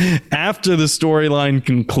 After the storyline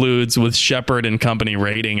concludes with Shepard and company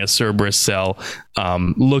raiding a Cerberus cell,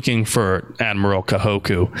 looking for Admiral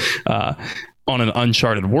Kahoku, on an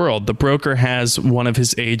uncharted world, the broker has one of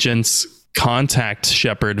his agents contact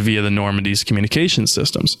Shepard via the Normandy's communication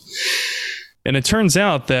systems. And it turns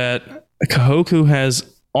out that Kahoku has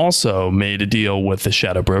also made a deal with the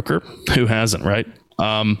Shadow Broker. Who hasn't, right?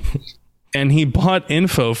 And he bought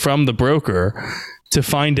info from the broker to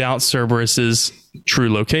find out Cerberus's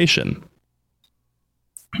true location.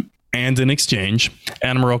 And in exchange,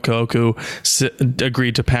 Admiral Kahoku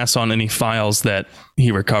agreed to pass on any files that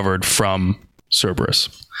he recovered from Cerberus.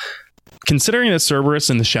 Considering that Cerberus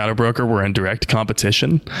and the Shadow Broker were in direct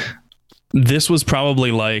competition, this was probably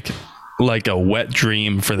like like a wet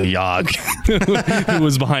dream for the Yogg who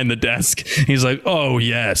was behind the desk. He's like, oh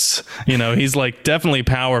yes, he's like definitely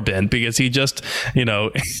power bent because he just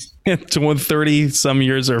 30 some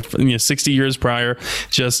years or 60 years prior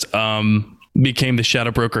just became the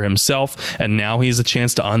Shadow Broker himself, and now he has a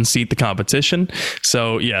chance to unseat the competition.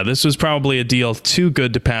 So yeah, this was probably a deal too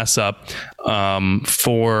good to pass up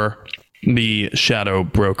for the Shadow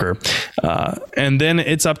Broker. And then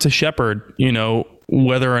it's up to Shepard,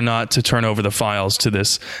 whether or not to turn over the files to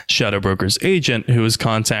this Shadow Broker's agent who is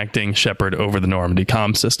contacting Shepard over the Normandy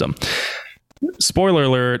comm system. Spoiler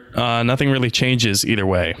alert, nothing really changes either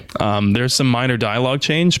way. There's some minor dialogue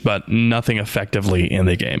change, but nothing effectively in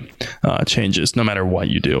the game changes, no matter what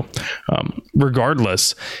you do.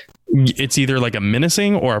 Regardless, it's either like a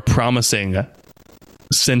menacing or a promising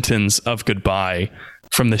sentence of goodbye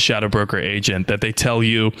from the Shadow Broker agent that they tell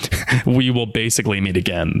you we will basically meet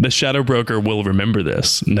again. The Shadow Broker will remember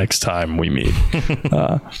this next time we meet.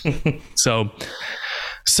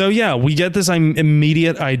 So yeah, we get this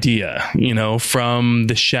immediate idea, from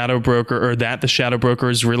the Shadow Broker, or that the Shadow Broker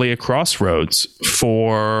is really a crossroads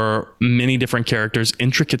for many different characters'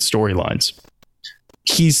 intricate storylines.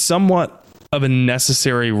 He's somewhat of a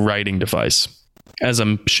necessary writing device, as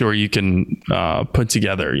I'm sure you can put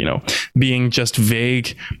together, being just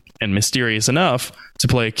vague and mysterious enough to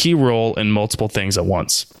play a key role in multiple things at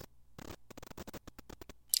once.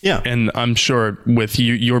 Yeah. And I'm sure with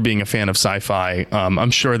you're being a fan of sci-fi, I'm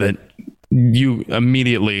sure that you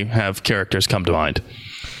immediately have characters come to mind.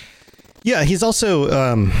 Yeah, he's also,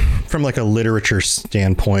 from like a literature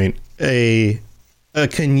standpoint, a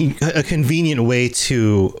convenient way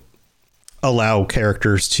to allow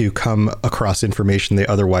characters to come across information they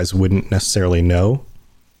otherwise wouldn't necessarily know.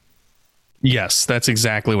 Yes, that's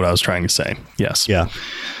exactly what I was trying to say. Yes. Yeah.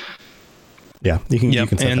 Yeah, you can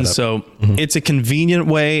set and that up. So it's a convenient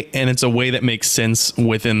way, and it's a way that makes sense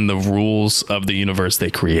within the rules of the universe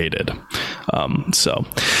they created. So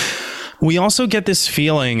we also get this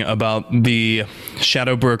feeling about the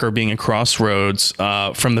Shadow Broker being a crossroads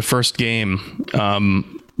from the first game,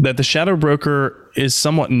 that the Shadow Broker is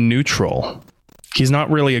somewhat neutral. He's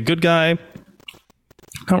not really a good guy,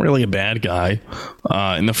 not really a bad guy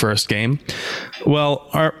in the first game.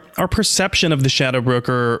 Well, our perception of the Shadow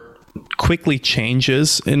Broker quickly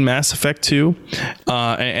changes in Mass Effect 2,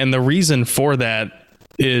 and the reason for that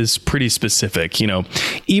is pretty specific.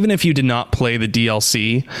 Even if you did not play the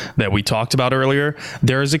DLC that we talked about earlier,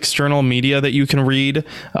 there's external media that you can read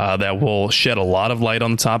that will shed a lot of light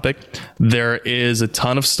on the topic. There is a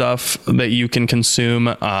ton of stuff that you can consume,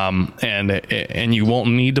 and you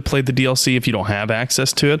won't need to play the DLC if you don't have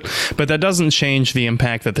access to it, but that doesn't change the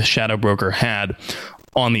impact that the Shadow Broker had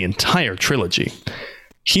on the entire trilogy.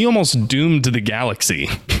 He almost doomed the galaxy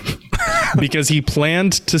because he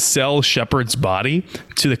planned to sell Shepard's body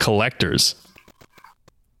to the collectors.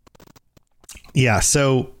 Yeah,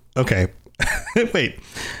 so, okay. Wait.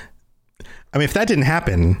 I mean, if that did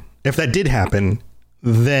happen,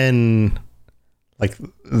 then, like,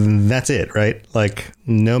 that's it, right? Like,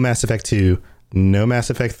 no Mass Effect 2, no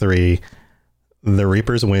Mass Effect 3, the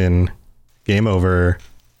Reapers win, game over,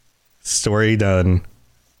 story done,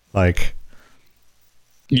 like...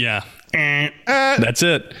 Yeah. That's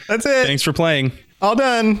it. That's it. Thanks for playing. All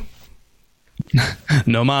done.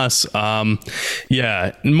 No mas.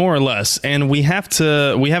 Yeah, more or less. And we have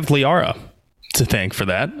Liara to thank for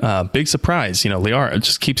that. Big surprise. Liara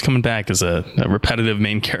just keeps coming back as a repetitive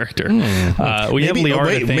main character. We have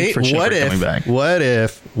Liara to thank for Shepard coming back. What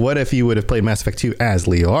if you would have played Mass Effect 2 as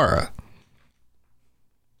Liara?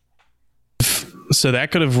 So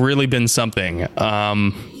that could have really been something.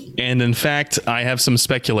 And in fact, I have some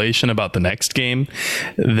speculation about the next game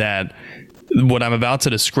that what I'm about to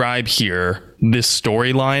describe here, this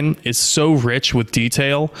storyline is so rich with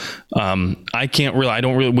detail. We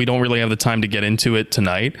don't really have the time to get into it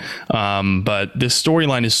tonight. But this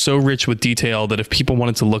storyline is so rich with detail that if people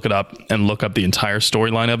wanted to look it up and look up the entire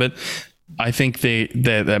storyline of it, I think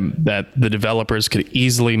that the developers could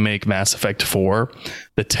easily make Mass Effect 4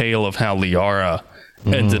 the tale of how Liara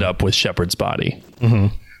ended up with Shepard's body. Mm-hmm.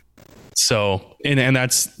 So, and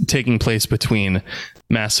that's taking place between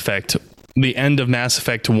Mass Effect, the end of Mass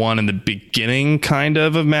Effect 1 and the beginning kind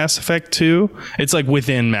of Mass Effect 2. It's like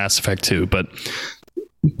within Mass Effect 2, but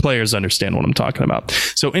players understand what I'm talking about.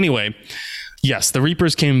 So anyway, yes, the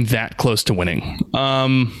Reapers came that close to winning.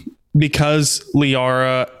 Because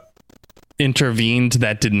Liara intervened,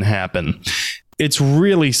 that didn't happen. It's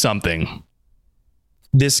really something.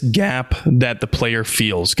 This gap that the player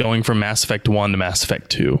feels going from Mass Effect 1 to Mass Effect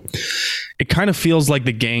 2. It kind of feels like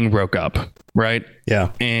the gang broke up, right?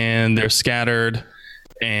 Yeah. And they're scattered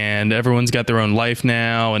and everyone's got their own life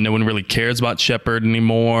now, and no one really cares about Shepard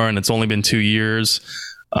anymore, and it's only been 2 years.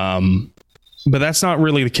 But that's not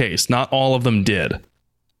really the case. Not all of them did.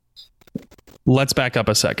 Let's back up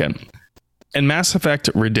a second. In Mass Effect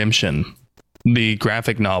Redemption, the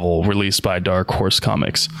graphic novel released by Dark Horse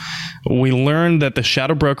Comics, we learned that the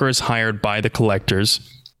Shadow Broker is hired by the Collectors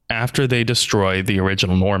after they destroy the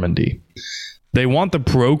original Normandy. They want the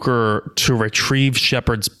Broker to retrieve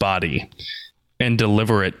Shepard's body and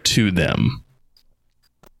deliver it to them.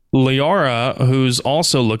 Liara, who's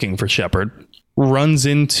also looking for Shepard, runs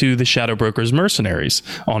into the Shadow Broker's mercenaries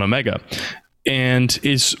on Omega and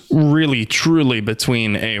is really truly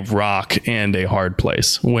between a rock and a hard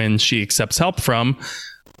place when she accepts help from,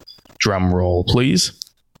 drum roll please,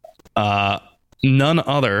 none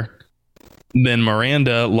other than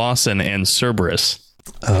Miranda, Lawson, and Cerberus,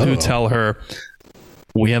 who tell her,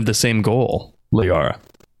 we have the same goal, Liara.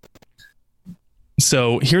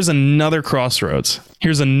 So here's another crossroads.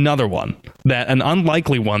 Here's another one, that an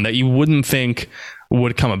unlikely one that you wouldn't think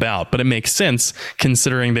would come about, but it makes sense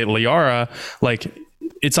considering that Liara, like,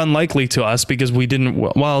 it's unlikely to us because we didn't,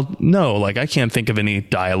 well, no, like, I can't think of any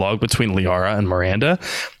dialogue between Liara and Miranda.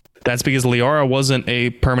 That's because Liara wasn't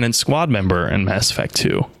a permanent squad member in Mass Effect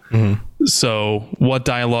 2. Mm-hmm. So what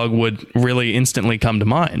dialogue would really instantly come to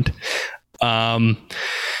mind?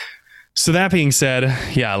 So that being said,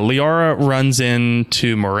 yeah, Liara runs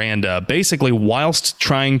into Miranda basically whilst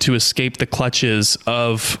trying to escape the clutches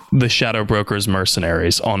of the Shadow Broker's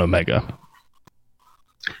mercenaries on Omega.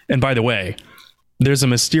 And by the way, there's a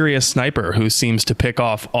mysterious sniper who seems to pick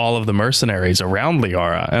off all of the mercenaries around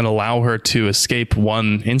Liara and allow her to escape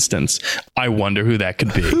one instance. I wonder who that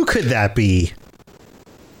could be. Who could that be?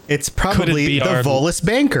 It's probably the Volus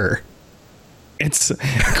banker.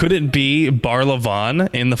 Could it be Barlavan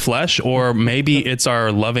in the flesh, or maybe it's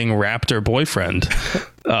our loving raptor boyfriend,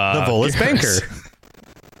 the Volus banker?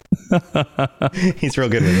 He's real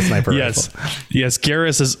good with a sniper rifle. Yes,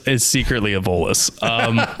 Garrus is secretly a Volus.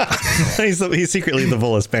 He's secretly the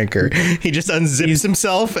Volus banker. He just unzips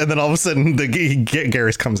himself, and then all of a sudden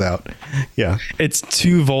Garrus comes out. Yeah, it's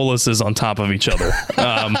two Voluses on top of each other.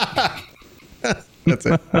 That's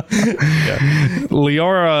it. Yeah.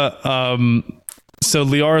 Liara. So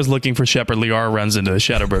Liara's looking for Shepard. Liara runs into the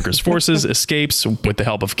Shadow Broker's forces, escapes with the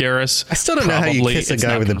help of Garrus. I still don't know how you kiss a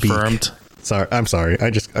guy with a beak. I'm sorry.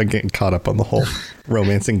 I'm getting caught up on the whole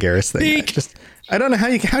romancing Garrus thing. Beak. I don't know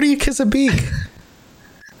how do you kiss a beak?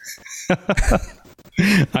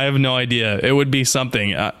 I have no idea. It would be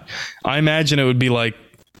something. I imagine it would be like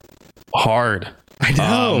hard. I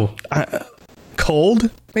know.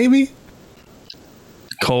 Cold, maybe.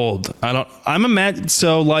 Cold. I'm imagining.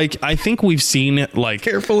 So, like, I think we've seen, like,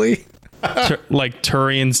 carefully, like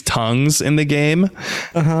Turian's tongues in the game,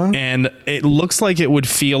 and it looks like it would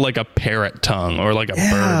feel like a parrot tongue or like a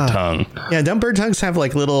bird tongue. Yeah, don't bird tongues have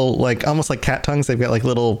like little, like almost like cat tongues? They've got like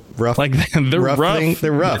little rough, like they're rough.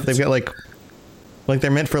 They're rough. They've got like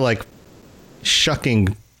they're meant for like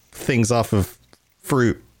shucking things off of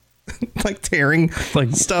fruit, like tearing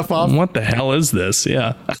like stuff off. What the hell is this?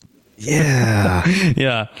 Yeah. Yeah.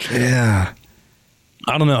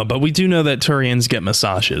 I don't know, but we do know that Turians get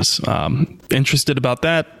massages. Interested about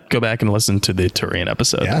that? Go back and listen to the Turian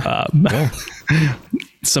episode.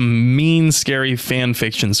 Some mean, scary fan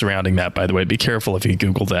fiction surrounding that, by the way. Be careful if you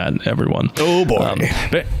Google that, everyone. Oh, boy.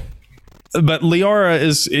 But Liara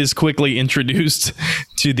is quickly introduced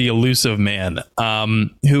to the Illusive Man,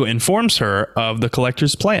 who informs her of the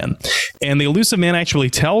Collector's plan. And the Illusive Man actually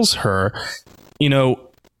tells her, you know,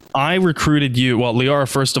 I recruited you. Well, Liara,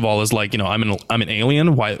 first of all, is like, you know, I'm an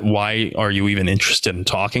alien. Why are you even interested in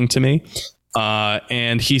talking to me?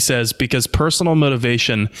 And he says, because personal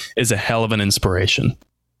motivation is a hell of an inspiration.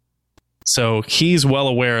 So he's well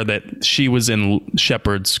aware that she was in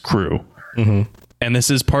Shepard's crew. Mm-hmm. And this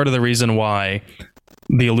is part of the reason why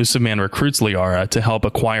the Illusive Man recruits Liara to help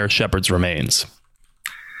acquire Shepard's remains.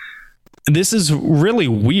 This is really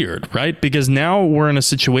weird, right? Because now we're in a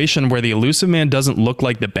situation where the Illusive Man doesn't look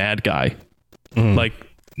like the bad guy. Like,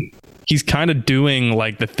 he's kind of doing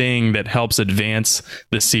like the thing that helps advance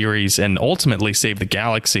the series and ultimately save the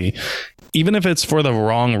galaxy, even if it's for the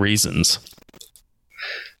wrong reasons.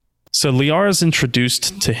 So Liara's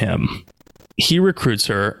introduced to him. He recruits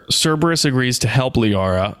her. Cerberus agrees to help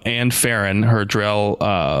Liara and Farron, her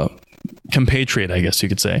Drell compatriot, I guess you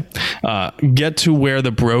could say, get to where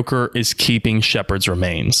the Broker is keeping Shepard's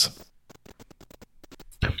remains.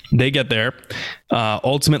 They get there.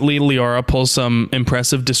 Ultimately, Liara pulls some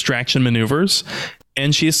impressive distraction maneuvers,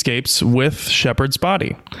 and she escapes with Shepard's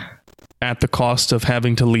body at the cost of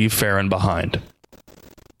having to leave Farron behind.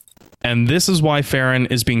 And this is why Farron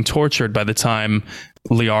is being tortured by the time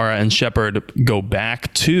Liara and Shepard go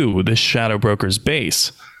back to the Shadow Broker's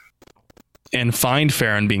base and find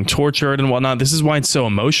Farron being tortured and whatnot. This is why it's so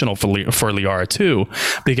emotional for Liara too,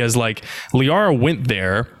 because like Liara went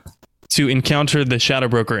there to encounter the Shadow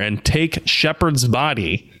Broker and take Shepard's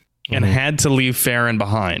body and had to leave Farron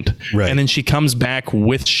behind. Right. And then she comes back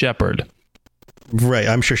with Shepard. Right.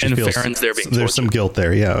 I'm sure she and feels Farron's there being there's some guilt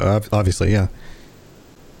there. Yeah, obviously. Yeah.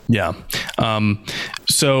 Yeah.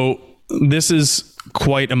 So this is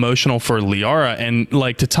quite emotional for Liara. And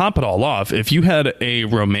like to top it all off, if you had a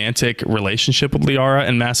romantic relationship with Liara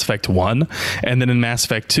in Mass Effect 1, and then in Mass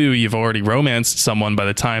Effect 2, you've already romanced someone by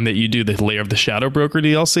the time that you do the Lair of the Shadow Broker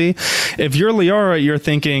DLC. If you're Liara, you're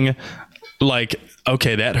thinking like,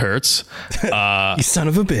 okay, that hurts. You son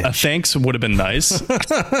of a bitch. A thanks would have been nice.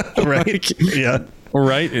 Right. Yeah.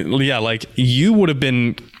 Right. Yeah. Like you would have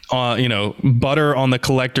been, butter on the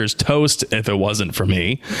Collector's toast if it wasn't for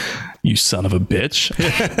me, you son of a bitch.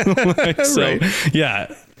 So, right.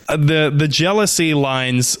 Yeah. The jealousy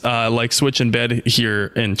lines, like Switch in Bed here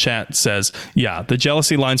in chat says, yeah, the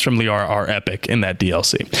jealousy lines from Liara are epic in that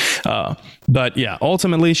DLC. But yeah,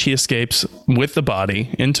 ultimately she escapes with the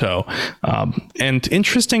body in tow. And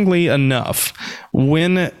interestingly enough,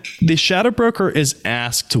 when the Shadow Broker is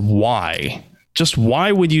asked why, just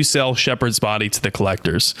why would you sell Shepard's body to the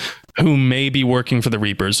Collectors who may be working for the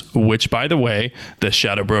Reapers, which by the way, the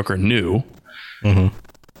Shadow Broker knew. Mm-hmm.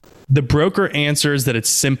 The broker answers that it's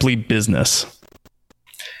simply business.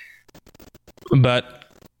 But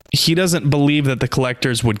he doesn't believe that the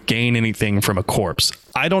Collectors would gain anything from a corpse.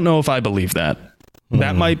 I don't know if I believe that.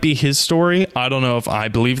 That might be his story. I don't know if I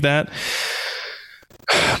believe that.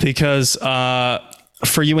 Because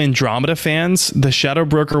for you Andromeda fans, the Shadow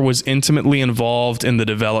Broker was intimately involved in the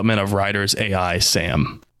development of Ryder's AI,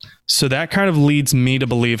 Sam. So that kind of leads me to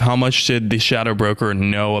believe, how much did the Shadow Broker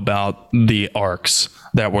know about the arcs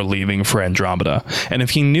that were leaving for Andromeda? And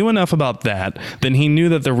if he knew enough about that, then he knew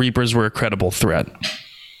that the Reapers were a credible threat.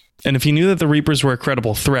 And if he knew that the Reapers were a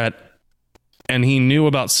credible threat, and he knew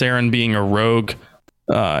about Saren being a rogue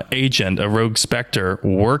agent, a rogue Spectre,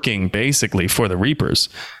 working basically for the Reapers,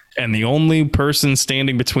 and the only person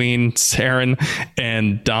standing between Saren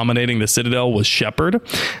and dominating the Citadel was Shepard,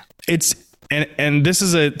 And this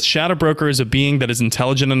is a Shadow Broker is a being that is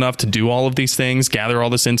intelligent enough to do all of these things, gather all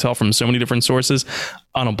this intel from so many different sources.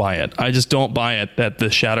 I don't buy it. I just don't buy it that the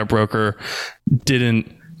Shadow Broker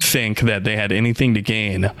didn't think that they had anything to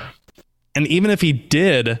gain. And even if he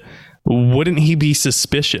did, wouldn't he be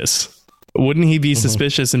suspicious? Wouldn't he be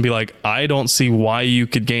suspicious and be like, I don't see why you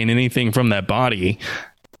could gain anything from that body?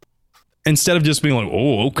 Instead of just being like,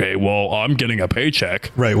 oh, okay, well, I'm getting a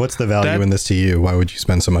paycheck. Right. What's the value in this to you? Why would you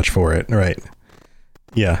spend so much for it? Right.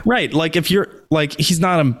 Yeah. Right. Like if you're like, he's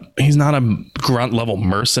not a grunt level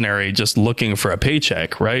mercenary just looking for a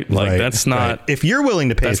paycheck. Right. Like that's not. Right. If you're willing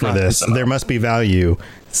to pay for this, there must be value.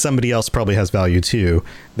 Somebody else probably has value too.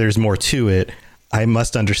 There's more to it. I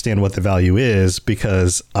must understand what the value is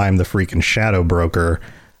because I'm the freaking Shadow Broker.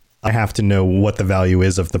 I have to know what the value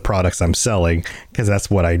is of the products I'm selling because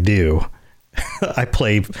that's what I do. I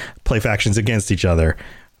play factions against each other.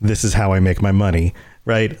 This is how I make my money,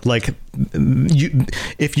 right? Like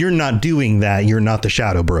if you're not doing that, you're not the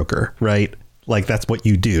Shadow Broker, right? Like that's what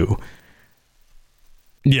you do.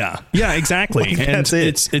 Yeah, exactly. Like, and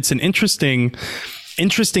it's an interesting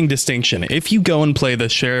distinction. If you go and play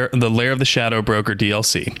the Lair of the Shadow Broker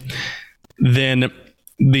DLC, then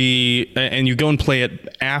and you go and play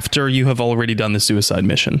it after you have already done the suicide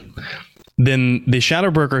mission, then the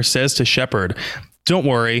Shadow Broker says to Shepard, don't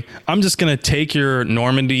worry, I'm just going to take your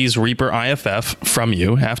Normandy's Reaper IFF from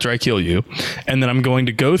you after I kill you, and then I'm going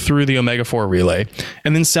to go through the Omega-4 relay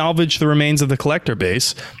and then salvage the remains of the Collector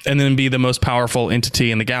base and then be the most powerful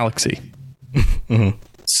entity in the galaxy. Mm-hmm.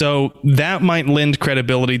 So that might lend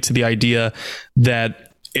credibility to the idea that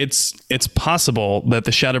it's possible that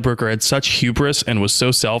the Shadow Broker had such hubris and was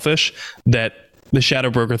so selfish that the Shadow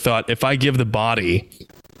Broker thought, if I give the body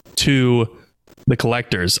to the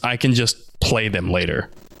Collectors, I can just play them later.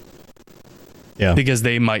 Yeah. Because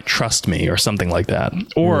they might trust me or something like that.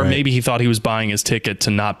 Or maybe he thought he was buying his ticket to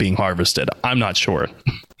not being harvested. I'm not sure.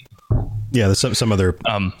 Yeah, there's some other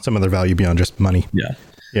value beyond just money. Yeah.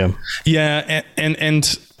 Yeah. Yeah,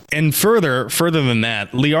 and further than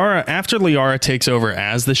that, after Liara takes over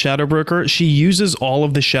as the Shadow Broker, she uses all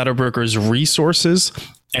of the Shadow Broker's resources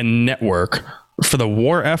and network for the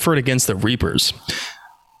war effort against the Reapers.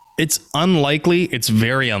 It's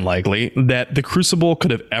very unlikely that the Crucible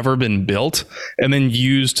could have ever been built and then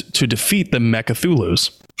used to defeat the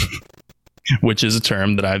Mecha'thulus. which is a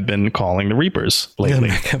term that I've been calling the Reapers lately.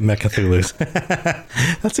 Mechathulus.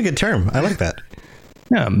 That's a good term. I like that.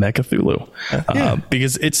 Yeah, Mechathulu.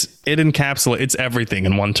 Because it encapsulates everything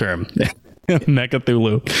in one term.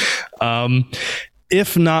 Mechathulu.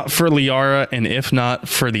 If not for Liara and if not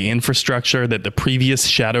for the infrastructure that the previous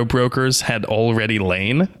Shadow Brokers had already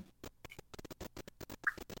lain,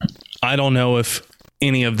 I don't know if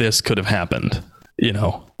any of this could have happened, you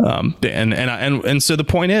know. And so the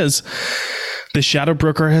point is, the Shadow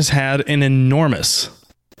Broker has had an enormous,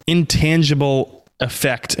 intangible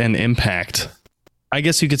effect and impact. I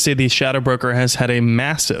guess you could say the Shadow Broker has had a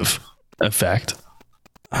massive effect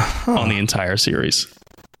on the entire series.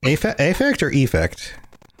 Affect or effect?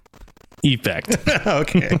 Effect.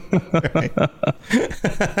 Okay.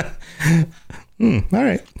 All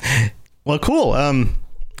right. Well, cool.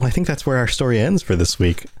 I think that's where our story ends for this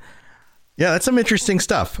week. Yeah, that's some interesting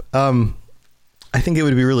stuff. I think it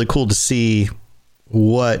would be really cool to see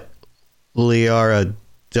what Liara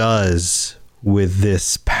does with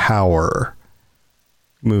this power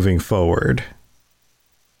moving forward.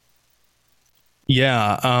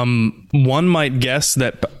 Yeah, one might guess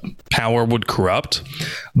that power would corrupt,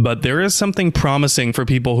 but there is something promising for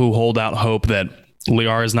people who hold out hope that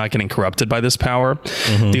Liara is not getting corrupted by this power.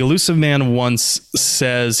 Mm-hmm. The Elusive Man once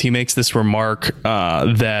says, he makes this remark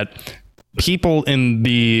that people in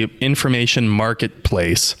the information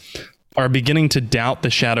marketplace are beginning to doubt the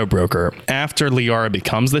Shadow Broker after Liara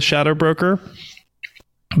becomes the Shadow Broker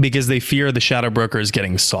because they fear the Shadow Broker is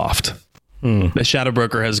getting soft. The Shadow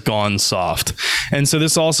Broker has gone soft. And so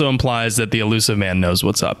this also implies that the Elusive Man knows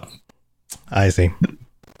what's up. I see.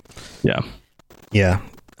 Yeah. Yeah.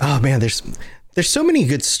 Oh man, there's so many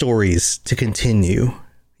good stories to continue,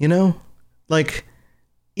 you know? Like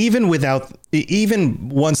even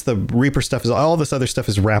once the Reaper stuff is, all this other stuff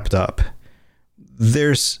is wrapped up,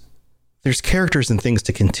 there's characters and things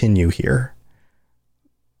to continue here.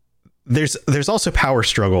 There's also power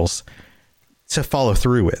struggles to follow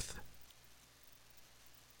through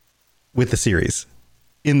with the series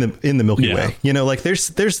in the Milky Way. You know, like there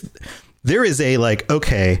is a, like,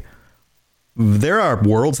 okay, there are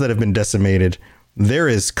worlds that have been decimated. There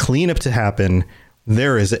is cleanup to happen.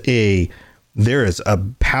 There is a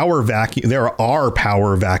power vacuum. There are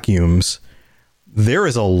power vacuums. There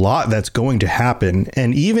is a lot that's going to happen.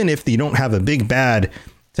 And even if you don't have a big bad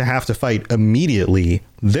to have to fight immediately,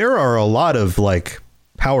 there are a lot of like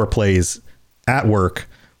power plays at work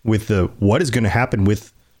with what is going to happen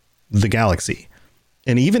with the galaxy.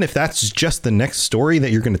 And even if that's just the next story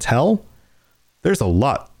that you're going to tell, there's a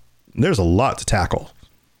lot to tackle.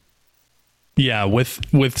 Yeah,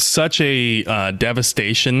 with such a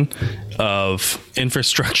devastation of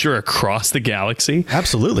infrastructure across the galaxy.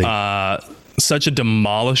 Absolutely. Such a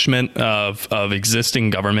demolishment of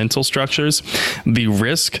existing governmental structures, the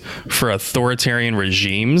risk for authoritarian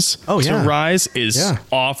regimes to rise is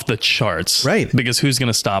off the charts. Right. Because who's going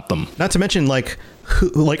to stop them? Not to mention, like,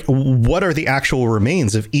 what are the actual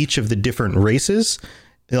remains of each of the different races?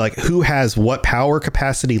 Like, who has what power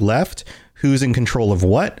capacity left? Who's in control of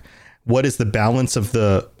what? What is the balance of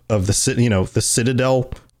the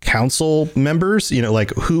Citadel Council members? You know,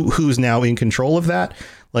 like who's now in control of that?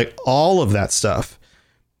 Like all of that stuff.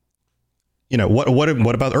 You know, what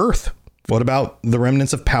about Earth? What about the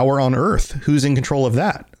remnants of power on Earth? Who's in control of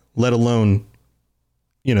that? Let alone,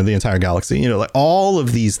 you know, the entire galaxy. You know, like all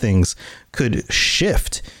of these things could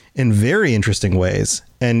shift in very interesting ways,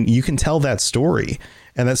 and you can tell that story,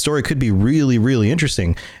 and that story could be really, really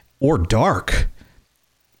interesting or dark.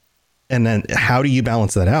 And then how do you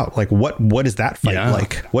balance that out? Like what is that fight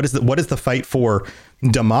like? What is the fight for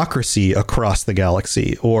democracy across the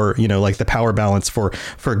galaxy, or, you know, like the power balance for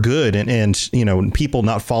good and, you know, people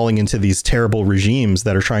not falling into these terrible regimes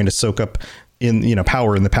that are trying to soak up in, you know,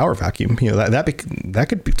 power in the power vacuum. You know, that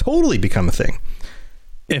could totally become a thing.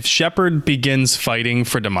 If Shepard begins fighting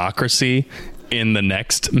for democracy in the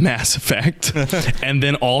next Mass Effect and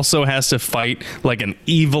then also has to fight like an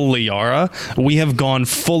evil Liara, we have gone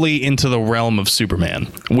fully into the realm of Superman.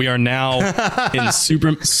 We are now in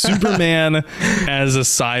Superman as a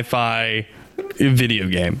sci-fi video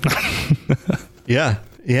game. Yeah.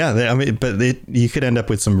 I mean, but you could end up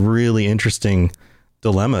with some really interesting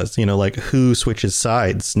dilemmas, you know, like who switches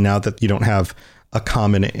sides now that you don't have a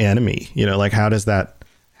common enemy, you know, like how does that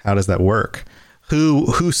work?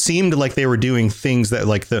 Who seemed like they were doing things that,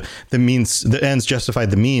 like, the ends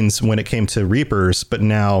justified the means when it came to Reapers, but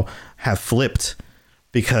now have flipped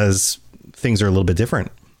because things are a little bit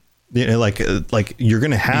different. You know, like you're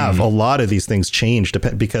going to have a lot of these things change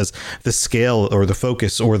because the scale or the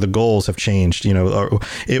focus or the goals have changed. You know,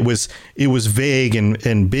 it was vague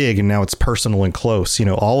and big, and now it's personal and close. You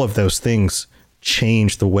know, all of those things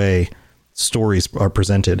change the way stories are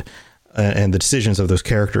presented and the decisions of those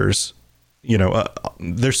characters. You know,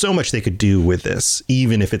 there's so much they could do with this,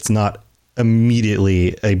 even if it's not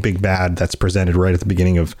immediately a big bad that's presented right at the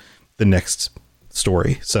beginning of the next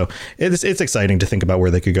story. So it's exciting to think about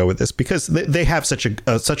where they could go with this, because they have such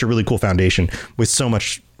a really cool foundation with so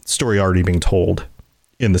much story already being told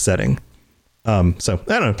in the setting. So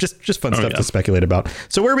I don't know, just fun stuff to speculate about.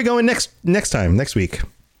 So where are we going next week?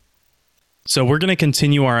 So we're going to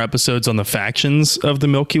continue our episodes on the factions of the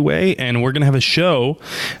Milky Way, and we're going to have a show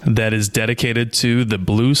that is dedicated to the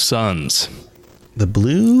Blue Suns. The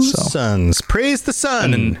Blue Suns. Praise the sun.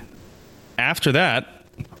 And then after that,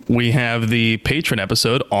 we have the patron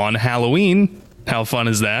episode on Halloween. How fun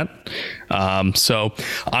is that? So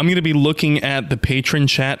I'm going to be looking at the patron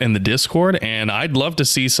chat in the Discord, and I'd love to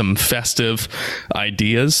see some festive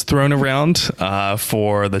ideas thrown around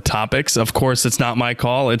for the topics. Of course, it's not my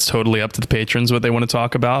call. It's totally up to the patrons what they want to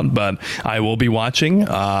talk about, but I will be watching,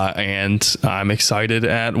 and I'm excited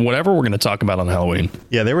at whatever we're going to talk about on Halloween.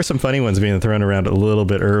 Yeah, there were some funny ones being thrown around a little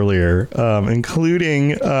bit earlier,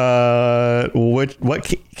 including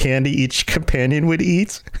what candy each companion would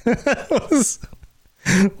eat.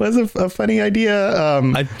 was a funny idea.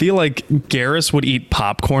 I feel like Garrus would eat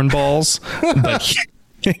popcorn balls, but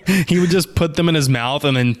he would just put them in his mouth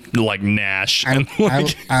and then like gnash, and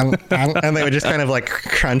they would just kind of like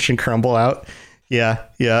crunch and crumble out. Yeah.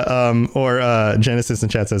 Or Genesis in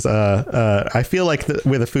chat says, I feel like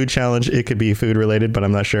with a food challenge, it could be food related, but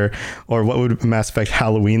I'm not sure. Or what would Mass Effect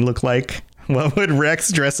Halloween look like? What would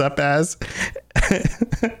Rex dress up as?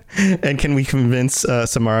 And can we convince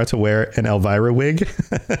Samara to wear an Elvira wig?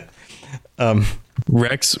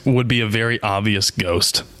 Rex would be a very obvious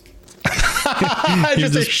ghost.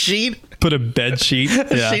 Just a sheet. Put a bed sheet.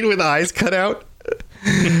 Sheet with eyes cut out.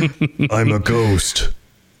 I'm a ghost.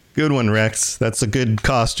 Good one, Rex. That's a good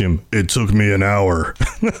costume. It took me an hour.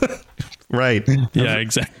 Right. Yeah,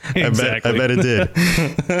 exactly. I bet it did.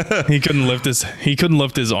 He couldn't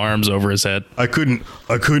lift his arms over his head. I couldn't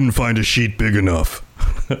find a sheet big enough.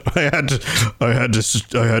 I had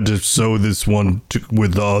to sew this one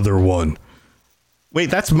with the other one. Wait,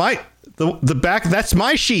 that's the back. That's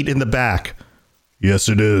my sheet in the back. Yes,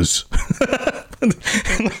 it is.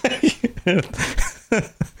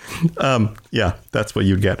 Yeah, that's what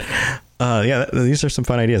you'd get. These are some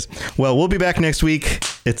fun ideas. Well, we'll be back next week.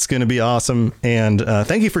 It's going to be awesome. And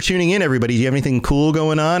thank you for tuning in, everybody. Do you have anything cool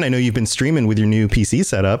going on? I know you've been streaming with your new PC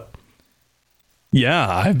setup. Yeah,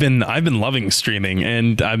 I've been loving streaming,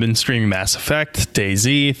 and I've been streaming Mass Effect,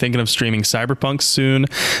 DayZ, thinking of streaming Cyberpunk soon.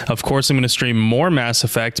 Of course, I'm going to stream more Mass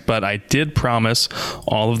Effect, but I did promise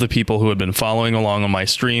all of the people who had been following along on my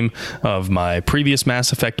stream of my previous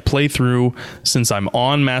Mass Effect playthrough, since I'm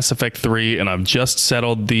on Mass Effect 3 and I've just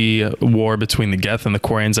settled the war between the Geth and the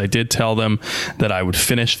Quarians, I did tell them that I would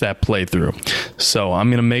finish that playthrough. So I'm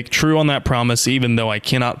going to make true on that promise, even though I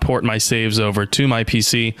cannot port my saves over to my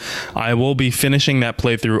PC. I will be finishing that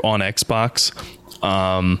playthrough on Xbox.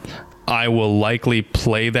 I will likely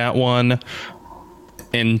play that one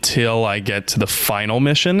until I get to the final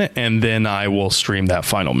mission, and then I will stream that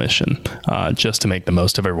final mission just to make the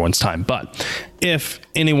most of everyone's time. But if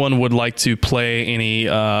anyone would like to play any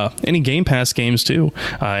Game Pass games too,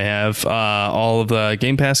 I have all of the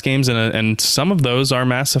Game Pass games, and some of those are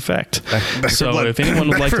Mass Effect. Back so if anyone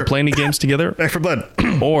would like to play any games together, Back 4 Blood,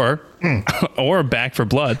 or Back 4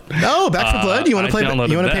 Blood. Oh, Back 4 Blood! You want to play?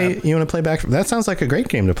 You want to play Back? That sounds like a great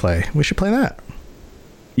game to play. We should play that.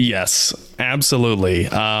 Yes, absolutely.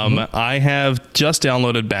 I have just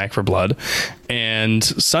downloaded Back 4 Blood, and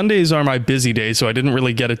Sundays are my busy days, so I didn't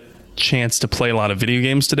really get a chance to play a lot of video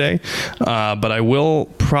games today, but I will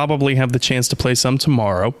probably have the chance to play some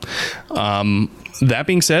tomorrow. That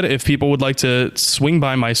being said, if people would like to swing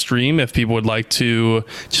by my stream, if people would like to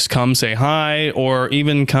just come say hi, or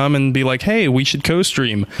even come and be like, hey, we should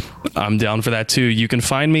co-stream, I'm down for that too. You can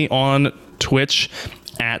find me on Twitch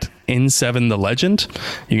at N7TheLegend.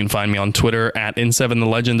 You can find me on Twitter at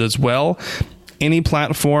N7TheLegend as well. Any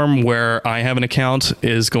platform where I have an account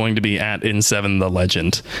is going to be at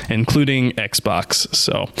N7TheLegend, including Xbox.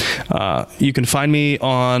 So you can find me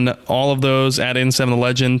on all of those at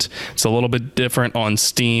N7TheLegend. It's a little bit different on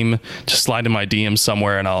Steam. Just slide in my DM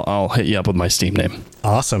somewhere and I'll hit you up with my Steam name.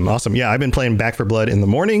 Awesome. Yeah, I've been playing Back 4 Blood in the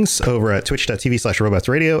mornings over at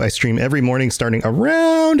twitch.tv/robotsradio. I stream every morning starting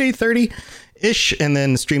around 8:30-ish and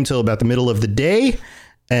then stream till about the middle of the day.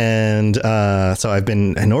 And so I've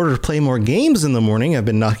been, in order to play more games in the morning, I've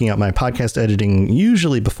been knocking out my podcast editing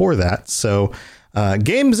usually before that. So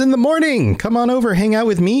games in the morning, come on over, hang out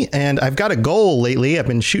with me. And I've got a goal lately. I've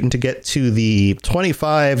been shooting to get to the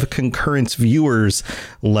 25 concurrent viewers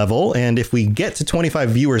level. And if we get to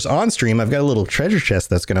 25 viewers on stream, I've got a little treasure chest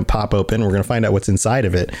that's going to pop open. We're going to find out what's inside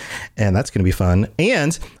of it. And that's going to be fun.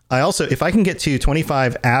 And I also, if I can get to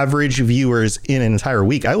 25 average viewers in an entire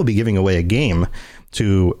week, I will be giving away a game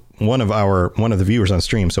to one of the viewers on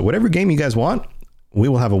stream. So whatever game you guys want, we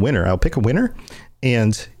will have a winner. I'll pick a winner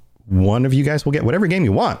and one of you guys will get whatever game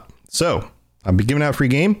you want. So I'll be giving out a free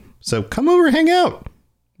game. So come over, hang out,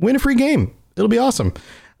 win a free game. It'll be awesome.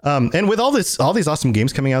 And with all these awesome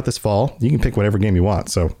games coming out this fall, you can pick whatever game you want.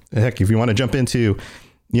 So heck, if you want to jump into,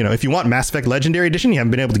 if you want Mass Effect Legendary Edition, you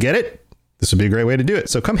haven't been able to get it, this would be a great way to do it.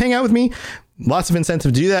 So come hang out with me. Lots of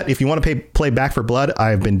incentive to do that. If you want to play Back 4 Blood,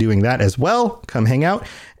 I've been doing that as well. Come hang out.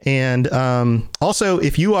 And also,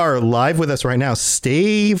 if you are live with us right now,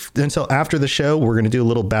 stay until after the show. We're going to do a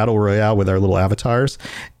little battle royale with our little avatars,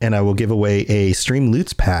 and I will give away a stream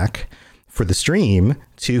loots pack for the stream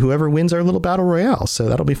to whoever wins our little battle royale. So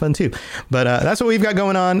that'll be fun too. But that's what we've got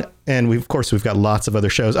going on. And we've got lots of other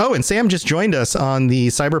shows. Oh, and Sam just joined us on the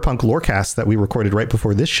Cyberpunk Lorecast that we recorded right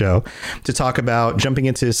before this show to talk about jumping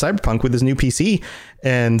into Cyberpunk with his new PC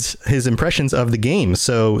and his impressions of the game.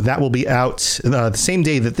 So that will be out the same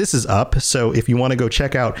day that this is up. So if you want to go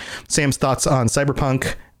check out Sam's thoughts on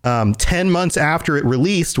Cyberpunk 10 months after it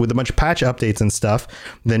released with a bunch of patch updates and stuff,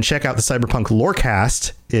 then check out the Cyberpunk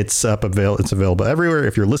Lorecast. It's available everywhere.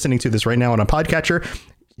 If you're listening to this right now on a podcatcher,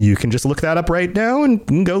 you can just look that up right now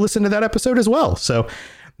and go listen to that episode as well. So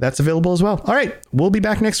that's available as well. All right, we'll be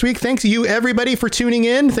back next week. Thanks to you, everybody, for tuning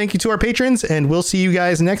in. Thank you to our patrons, and we'll see you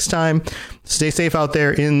guys next time. Stay safe out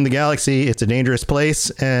there in the galaxy. It's a dangerous place,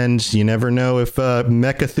 and you never know if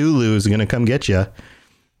Mechacthulhu is going to come get you. All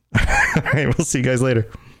right, we'll see you guys later.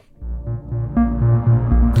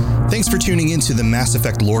 Thanks for tuning into the Mass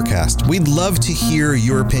Effect Lorecast. We'd love to hear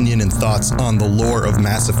your opinion and thoughts on the lore of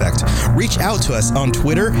Mass Effect. Reach out to us on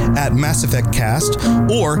Twitter at Mass Effect Cast,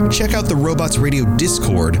 or check out the Robots Radio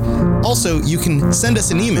Discord. Also, you can send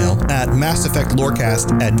us an email at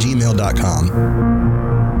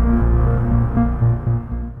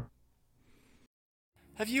masseffectlorecast@gmail.com.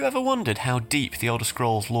 Have you ever wondered how deep the Elder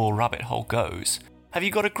Scrolls lore rabbit hole goes? Have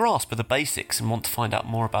you got a grasp of the basics and want to find out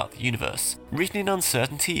more about the universe? Written in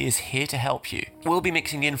Uncertainty is here to help you. We'll be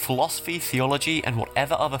mixing in philosophy, theology, and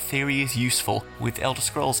whatever other theory is useful with Elder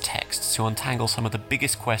Scrolls texts to untangle some of the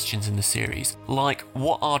biggest questions in the series, like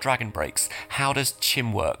what are dragon breaks, how does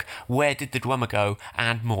Chim work, where did the Dwemer go,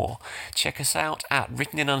 and more. Check us out at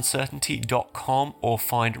writteninuncertainty.com or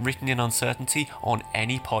find Written in Uncertainty on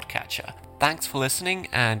any podcatcher. Thanks for listening,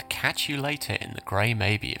 and catch you later in the Grey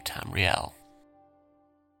Maybe of Tamriel.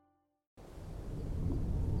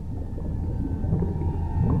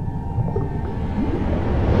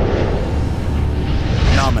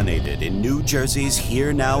 Nominated in New Jersey's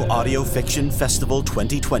Here Now Audio Fiction Festival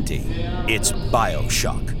 2020, it's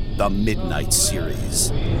BioShock, the Midnight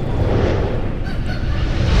Series.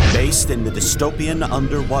 Based in the dystopian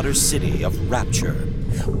underwater city of Rapture,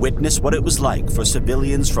 witness what it was like for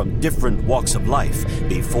civilians from different walks of life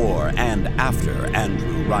before and after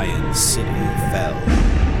Andrew Ryan's city fell.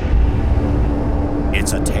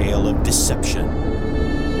 It's a tale of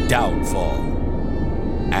deception, downfall,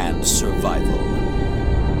 and survival.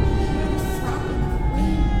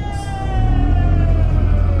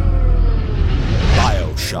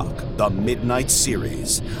 BioShock, the Midnight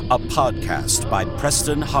Series, a podcast by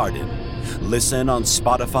Preston Hardin. Listen on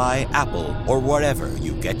Spotify, Apple, or wherever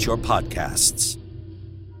you get your podcasts.